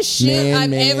dumbest shit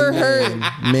I've ever heard.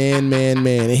 Man,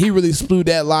 and he really spewed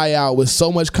that lie out with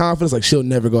so much confidence. Like, she'll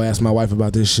never go ask my wife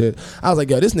about this shit. I was like,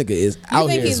 yo, this nigga is out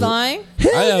here. You think he's lying?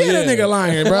 Hell yeah, that nigga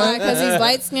lying, bro. Why? Because he's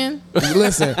light skinned.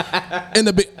 Listen,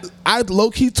 I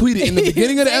low key tweeted in the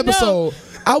beginning of the episode.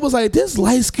 I was like, this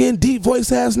light skinned, deep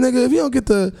voice ass nigga. If you don't get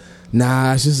the,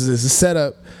 it's a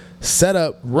setup. Set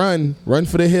up, run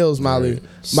for the hills, Molly.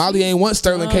 Right. Molly ain't want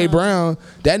Sterling K. Brown.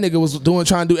 That nigga was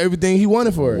trying to do everything he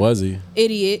wanted for her. Was he?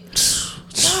 Idiot.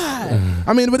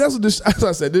 I mean, but that's what as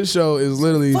I said, this show is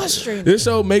literally frustrating. This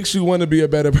show makes you want to be a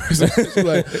better person.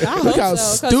 Like, look how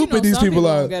stupid these people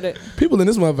are. People in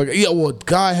this motherfucker. Yeah, well,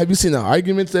 God, have you seen the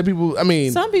arguments that people? I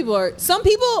mean, some people.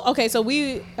 Okay, so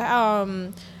we.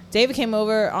 David came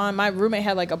over on, my roommate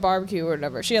had like a barbecue or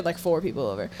whatever. She had like 4 people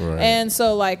over. Right. And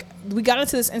so like we got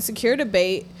into this insecure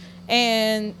debate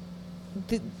and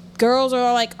the girls are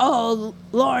all like, oh,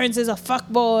 Lawrence is a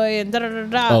fuckboy and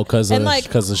da-da-da-da. Oh, because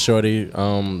of Shorty,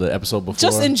 the episode before?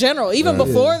 Just in general, even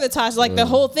before the Tasha, like the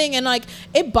whole thing. And like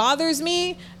it bothers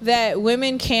me that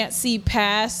women can't see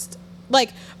past.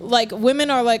 Like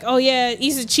women are like, oh yeah,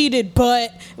 Issa cheated,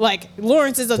 but like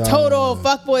Lawrence is a total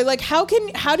fuckboy. Like how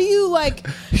do you like?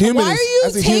 Why are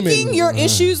you taking your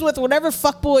issues with whatever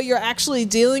fuckboy you're actually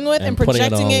dealing with and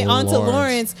projecting it onto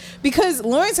Lawrence? Because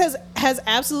Lawrence has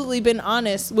absolutely been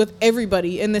honest with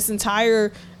everybody in this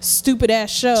entire stupid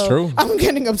ass show. It's true. I'm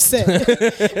getting upset.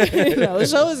 The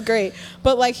show is great,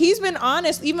 but like he's been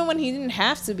honest even when he didn't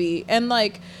have to be, and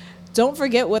like. Don't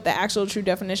forget what the actual true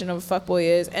definition of a fuckboy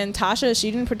is. And Tasha, she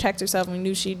didn't protect herself. We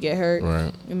knew she'd get hurt.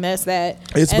 Right. We messed that.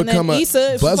 It's and become then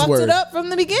Issa buzzword. Fucked it up from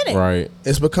the beginning. Right.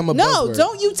 It's become a buzzword. No,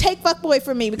 don't you take fuckboy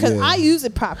from me because I use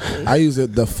it properly. I use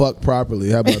it the fuck properly.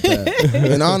 How about that?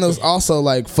 And also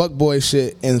like fuckboy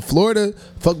shit in Florida,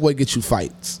 fuckboy get you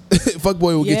fights.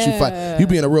 Fuckboy will get you fight. You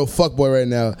being a real fuckboy right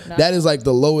now. Nah. That is like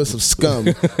the lowest of scum.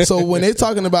 So when they're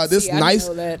talking about this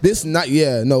fuckboy.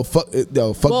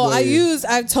 Well,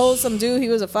 I've told some dude he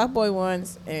was a fuckboy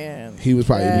once, and he was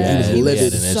probably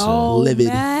livid. So livid.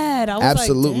 Mad. I was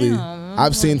absolutely. Like, damn,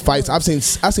 I've seen fights. I've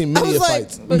seen many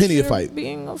fights. Many a fight.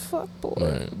 Being a fuckboy.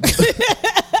 Right.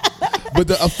 But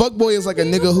a fuckboy is like a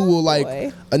nigga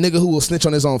who will snitch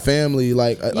on his own family,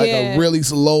 like a really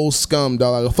low scum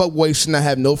dog. Like a fuckboy should not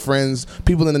have no friends.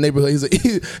 People in the neighborhood. He's a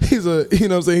you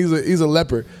know what I'm saying. He's a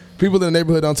leper. People in the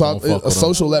neighborhood don't talk. A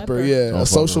social leper, a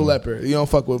social leper. You don't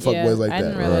fuck with fuckboys like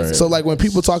that. Right. So like when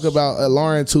people talk about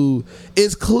Lawrence, who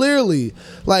is clearly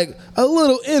like a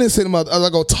little innocent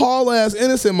like a tall ass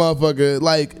innocent motherfucker,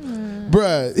 like.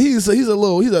 Bruh, he's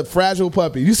a fragile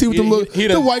puppy. You see what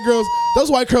those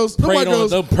white girls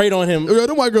preyed on him.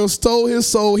 Them white girls stole his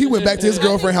soul. He went back to his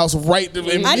girlfriend's house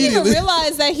immediately. I didn't even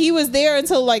realize that he was there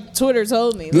until like Twitter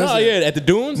told me. At the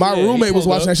dunes. My roommate was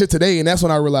watching that shit today, and that's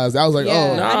when I realized. I was like,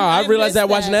 I realized that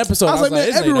watching the episode. I was like,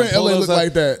 man, everywhere in LA look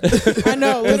like that. I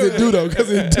know, because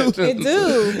it do. It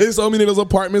do. There's so many of those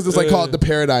apartments. It's like called the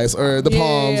Paradise or the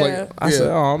Palms. Like I said,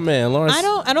 oh man, Lawrence.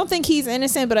 I don't think he's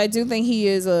innocent, but I do think he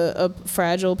is a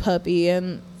fragile puppy.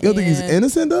 And you don't think he's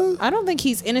innocent though? I don't think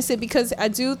he's innocent because I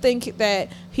do think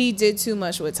that he did too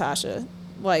much with Tasha.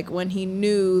 Like when he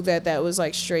knew that was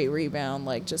like straight rebound,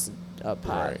 like just a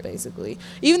pot basically.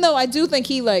 Even though I do think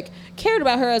he like cared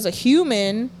about her as a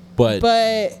human. But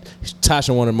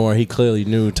Tasha wanted more. He clearly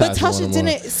knew Tasha wanted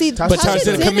more. Tasha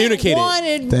didn't communicate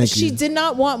it. She did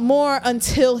not want more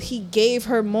until he gave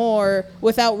her more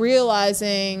without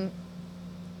realizing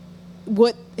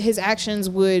what his actions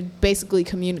would basically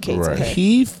communicate to her.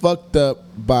 He fucked up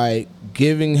by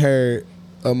giving her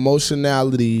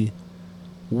emotionality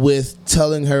with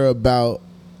telling her about,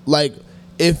 like,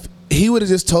 if he would have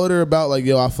just told her about like,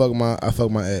 yo, I fuck my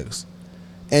ex,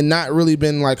 and not really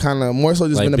been like kind of more so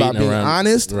just like been about being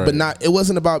honest, but not. It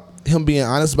wasn't about him being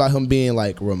honest, about him being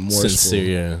like remorseful.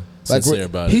 Sincere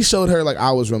about it. He showed her like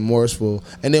I was remorseful,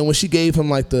 and then when she gave him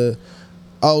like the,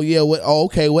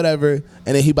 okay, whatever,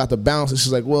 and then he about to bounce, and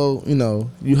she's like, well,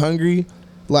 you hungry,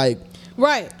 like.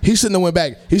 Right. He shouldn't have went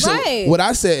back. He should. Right. What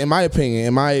I said, in my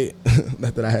opinion,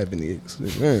 not that I have any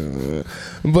experience,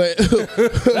 but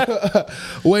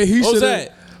what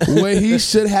he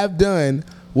should have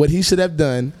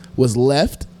done was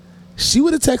left. She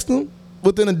would have texted him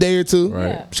within a day or two. Right.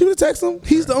 Yeah. She would have texted him.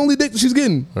 He's the only dick that she's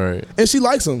getting. Right. And she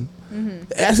likes him. Mm-hmm.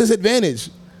 That's his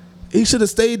advantage. He should have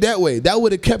stayed that way. That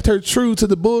would have kept her true to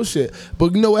the bullshit.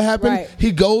 But you know what happened? Right.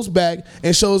 He goes back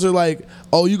and shows her like,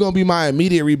 oh, you're going to be my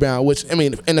immediate rebound. Which, I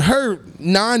mean, in her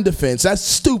non-defense, that's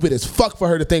stupid as fuck for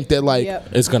her to think that like, Yep.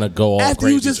 It's gonna go all after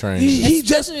crazy you just, train. he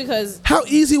just, Especially because how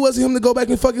easy was it him to go back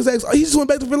and fuck his ex? Oh, he just went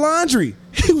back for laundry.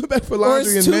 He went back for or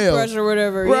laundry his and mail. toothbrush or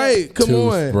whatever. yeah. Right, come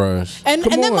on. Toothbrush. And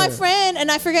Come then my on. friend, and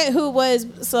I forget who it was,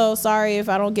 so sorry if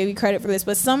I don't give you credit for this,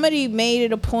 but somebody made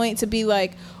it a point to be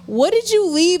like, what did you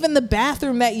leave in the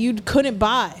bathroom that you couldn't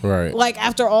buy? Right. Like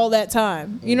after all that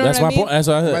time. You know That's what I my mean? point. That's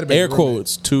what I Might said. have been Air roommate.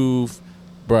 quotes,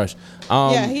 toothbrush.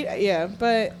 Yeah,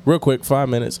 but Real quick, 5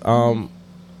 minutes.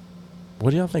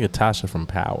 What do y'all think of Tasha from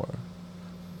Power?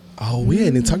 Oh, we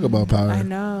didn't even talk about power. I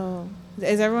know.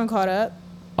 Is everyone caught up?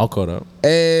 I'll caught up.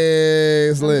 Hey,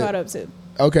 it's I'm lit. caught up too.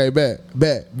 Okay, bet.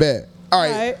 All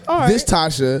right, All right. this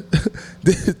Tasha,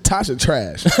 Tasha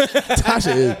trash.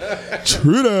 Tasha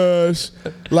is trash.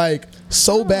 Like,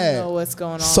 so I don't bad. know what's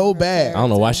going on. So with her bad. I don't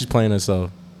know why she's playing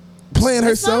herself. Playing It's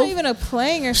herself. not even a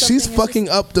playing or something. She's it's fucking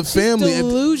just- up the she's family.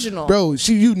 delusional. Bro,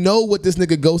 you know what this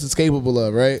nigga Ghost is capable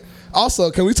of, right?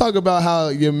 Also, can we talk about how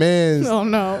your man's Oh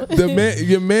no.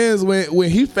 your man's when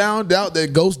he found out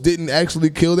that Ghost didn't actually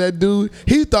kill that dude,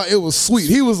 he thought it was sweet.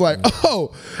 He was like,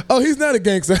 oh, he's not a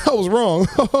gangster. I was wrong.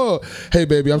 Hey,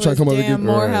 baby, I'm trying to come over and damn get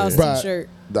Morehouse Bruh. t-shirt.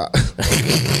 Nah.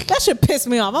 That shit pissed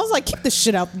me off. I was like, keep this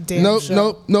shit out the damn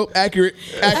show. Nope. Accurate.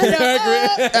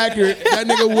 Accurate. That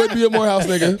nigga would be a Morehouse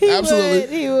nigga. He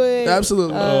Absolutely. He would.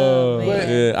 Absolutely. Man.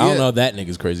 Yeah, I don't Yeah. know. That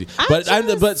nigga's crazy. I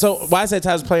But so why I say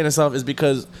Tasha's playing herself is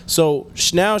because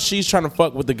now she's trying to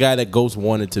fuck with the guy that Ghost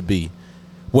wanted to be.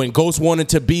 When Ghost wanted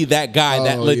to be that guy,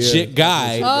 that Oh, legit yeah.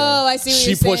 guy, Oh, I see what she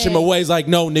you're pushed him saying. away. He's like,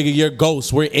 no, nigga, you're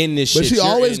Ghost. We're in this But shit. she You're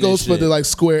always in this goes for shit. the like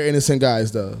square innocent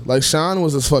guys though. Like Sean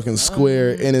was this fucking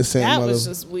square innocent That mother. was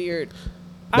just weird.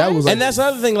 That was like- And that's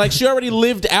another thing. Like, she already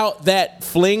lived out that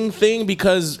fling thing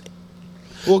because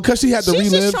well, because she had to She's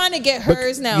relive. just trying to get But-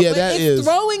 hers now. yeah, but that it's is.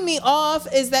 throwing me off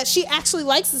is that she actually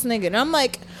likes this nigga. And I'm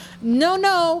like,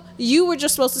 no, you were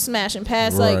just supposed to smash and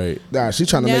pass. Like, right. Nah, she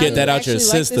trying to Now make Get that out actually your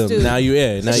like this system. dude. Now you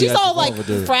now you she's got all your like phone with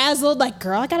it. frazzled, like,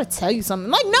 girl, I gotta tell you something.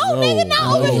 Like, no, No. nigga,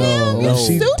 not over No. him. No. You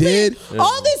She stupid. did.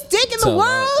 All this dick in the Tell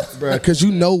world. Bruh, because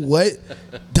you know what?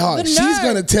 Dog, The she's nerve.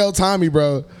 going to tell Tommy,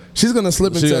 bro. She's going to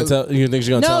slip She into... gonna tell, you think she's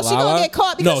gonna No, tell she Lala? gonna get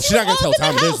caught because no, she she's not was gonna all tell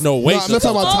in the Tommy. There's house. no way. No, I'm she'll not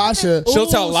talking tell about all Tasha. in- She'll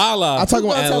tell Ooh. Lala. I'm talking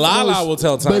about- and Tell Lala Ghost. will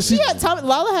tell Tommy. But she- Yeah,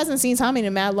 Lala hasn't seen Tommy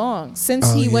in mad long since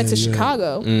Oh, he went to yeah, yeah.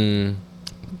 Chicago.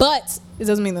 But it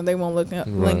doesn't mean that they won't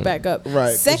link back up. Right.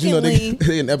 'cause Secondly,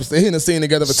 you know, they in a scene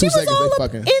together for she 2 was seconds. all They up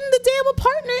fucking... in the damn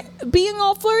apartment, being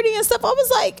all flirty and stuff. I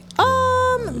was like,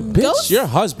 Bitch, Ghost? your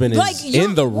husband is Like, you're-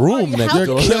 in the room how next can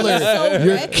door. you- Killer, So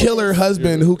your reckless. killer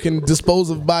husband who can dispose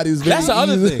of bodies very That's the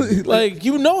other easily. thing. Like,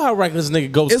 you know how reckless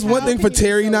nigga Ghost. It's one thing for can you be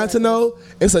Terry so not to know.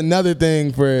 It's another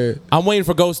thing for... I'm waiting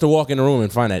for Ghost to walk in the room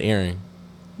and find that earring.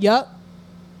 Yup.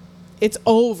 It's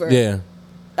over. Yeah.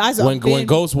 When been-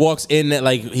 Ghost walks in, that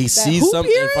like he that sees hoop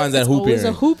something and earring, finds that it's hoop always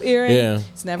earring. a hoop earring. Yeah.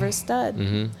 It's never a stud.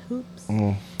 Hoops.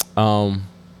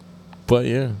 But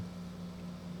yeah,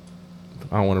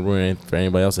 I don't want to ruin it for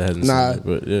anybody else that hasn't Nah. seen it.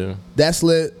 But yeah, That's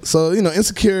lit. So, you know,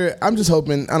 Insecure, I'm just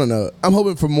hoping, I don't know. I'm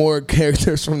hoping for more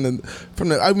characters from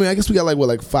the I mean, I guess we got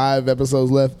like 5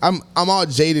 episodes left. I'm all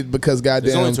jaded because there's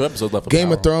goddamn only 2 episodes left. Of Game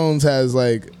Power. of Thrones has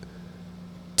like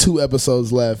 2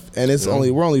 episodes left, and it's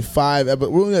we're only 5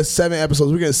 we're only at 7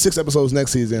 episodes. We're getting 6 episodes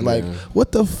next season. Like,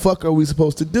 what the fuck are we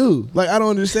supposed to do? Like, I don't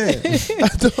understand.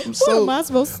 What am I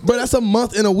supposed to do? Bro, that's a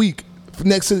month and a week for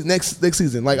next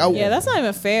season. Like, Yeah, that's not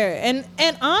even fair. And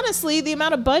honestly, the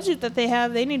amount of budget that they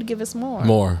have, they need to give us more.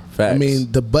 More facts. I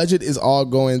mean, the budget is all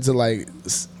going to like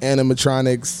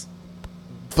animatronics,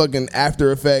 fucking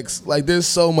After Effects. Like, there's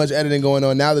so much editing going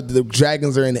on now that the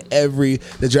dragons are in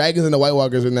the dragons and the White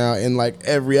Walkers are now in like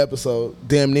every episode,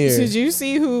 damn near. Did you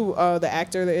see who the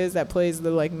actor that is that plays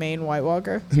the like main White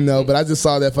Walker? No, but I just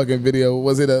saw that fucking video.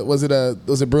 Was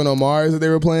it Bruno Mars that they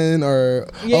were playing, or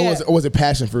Yeah. was it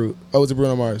Passion Fruit? Or was it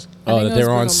Bruno Mars? oh, think that it they was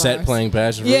were on Bruno set Mars. playing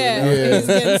Passion Fruit. Yeah, he's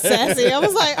getting sassy. I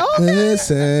was like, oh, okay.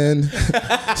 Listen,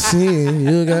 see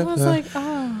you I got. was like,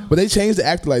 oh. But they changed the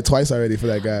actor like twice already for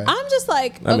that guy. I'm just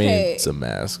like, I mean, okay. it's a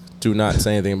mask. Do not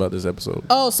say anything about this episode.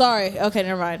 Oh, sorry. Okay,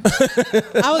 never mind. I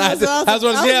was about to I was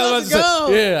about to go.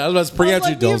 say, yeah, I was about to preempt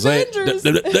you. like, Don't the say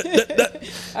it.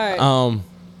 Avengers. All right.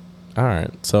 All right,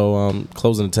 so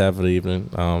closing the tab for the evening.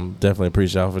 Definitely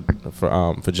appreciate y'all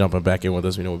for jumping back in with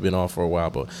us. We know we've been off for a while,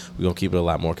 but we're gonna keep it a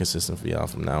lot more consistent for y'all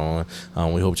from now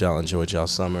on. We hope y'all enjoyed y'all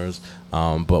summers,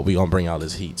 but we gonna bring out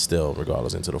this heat still,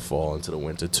 regardless, into the fall, into the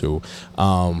winter too.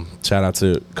 Shout out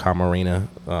to Camarena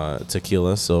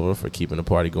Tequila Silver for keeping the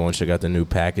party going. Check out the new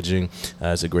packaging.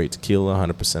 It's a great tequila,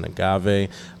 100% agave.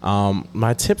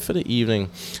 My tip for the evening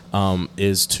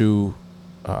is to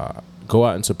go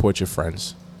out and support your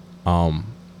friends. I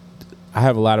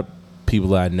have a lot of people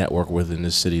that I network with in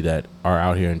this city that are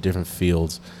out here in different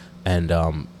fields, and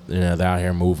they're out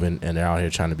here moving, and they're out here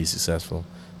trying to be successful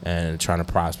and trying to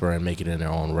prosper and make it in their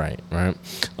own right.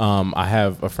 I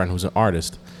have a friend who's an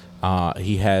artist.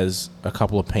 He has a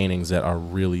couple of paintings that are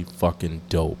really fucking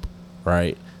dope,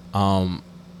 right? And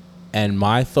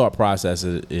my thought process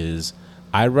is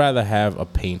I'd rather have a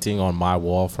painting on my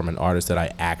wall from an artist that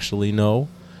I actually know,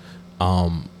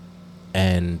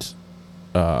 and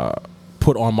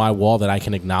put on my wall that I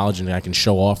can acknowledge and I can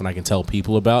show off and I can tell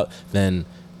people about, then,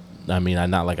 I mean,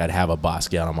 not like I'd have a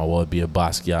Basquiat on my wall. It'd be a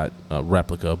Basquiat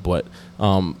replica, but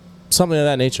something of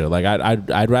that nature. Like,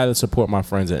 I'd rather support my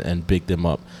friends and big them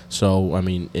up. So, I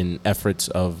mean, in efforts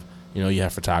of, you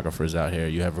have photographers out here,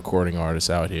 you have recording artists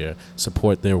out here,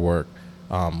 support their work,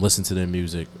 listen to their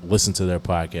music, listen to their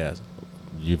podcast.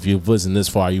 If you've listened this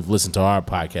far, you've listened to our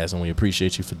podcast, and we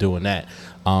appreciate you for doing that.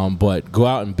 But go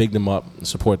out and big them up and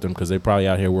support them, because they're probably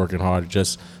out here working hard,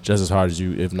 just as hard as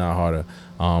you, if not harder.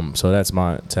 So that's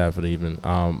my tab for the evening.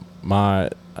 My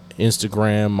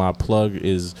Instagram, my plug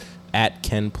is at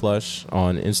Ken Plush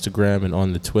on Instagram and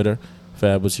on the Twitter.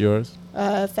 Fab, what's yours?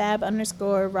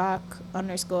 Fab_rock_,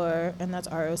 and that's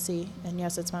ROC. And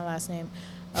yes, it's my last name.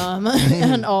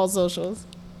 On all socials.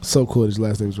 So cool. His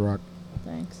last name's Rock.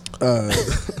 Thanks.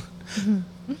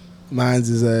 Mine's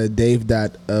is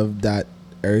Dave.of.earth,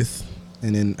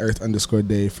 and then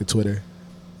Earth_Dave for Twitter.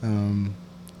 Don't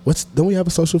we have a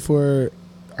social for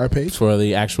our page? For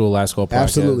the actual Last Call Podcast.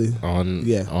 Absolutely. On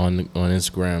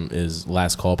Instagram is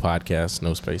Last Call Podcast,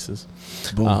 no spaces.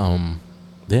 Boom.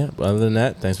 Other than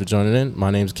that, thanks for joining in. My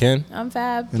name's Ken. I'm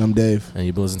Fab. And I'm Dave. And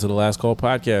you've been listening to the Last Call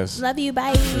Podcast. Love you.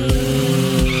 Bye.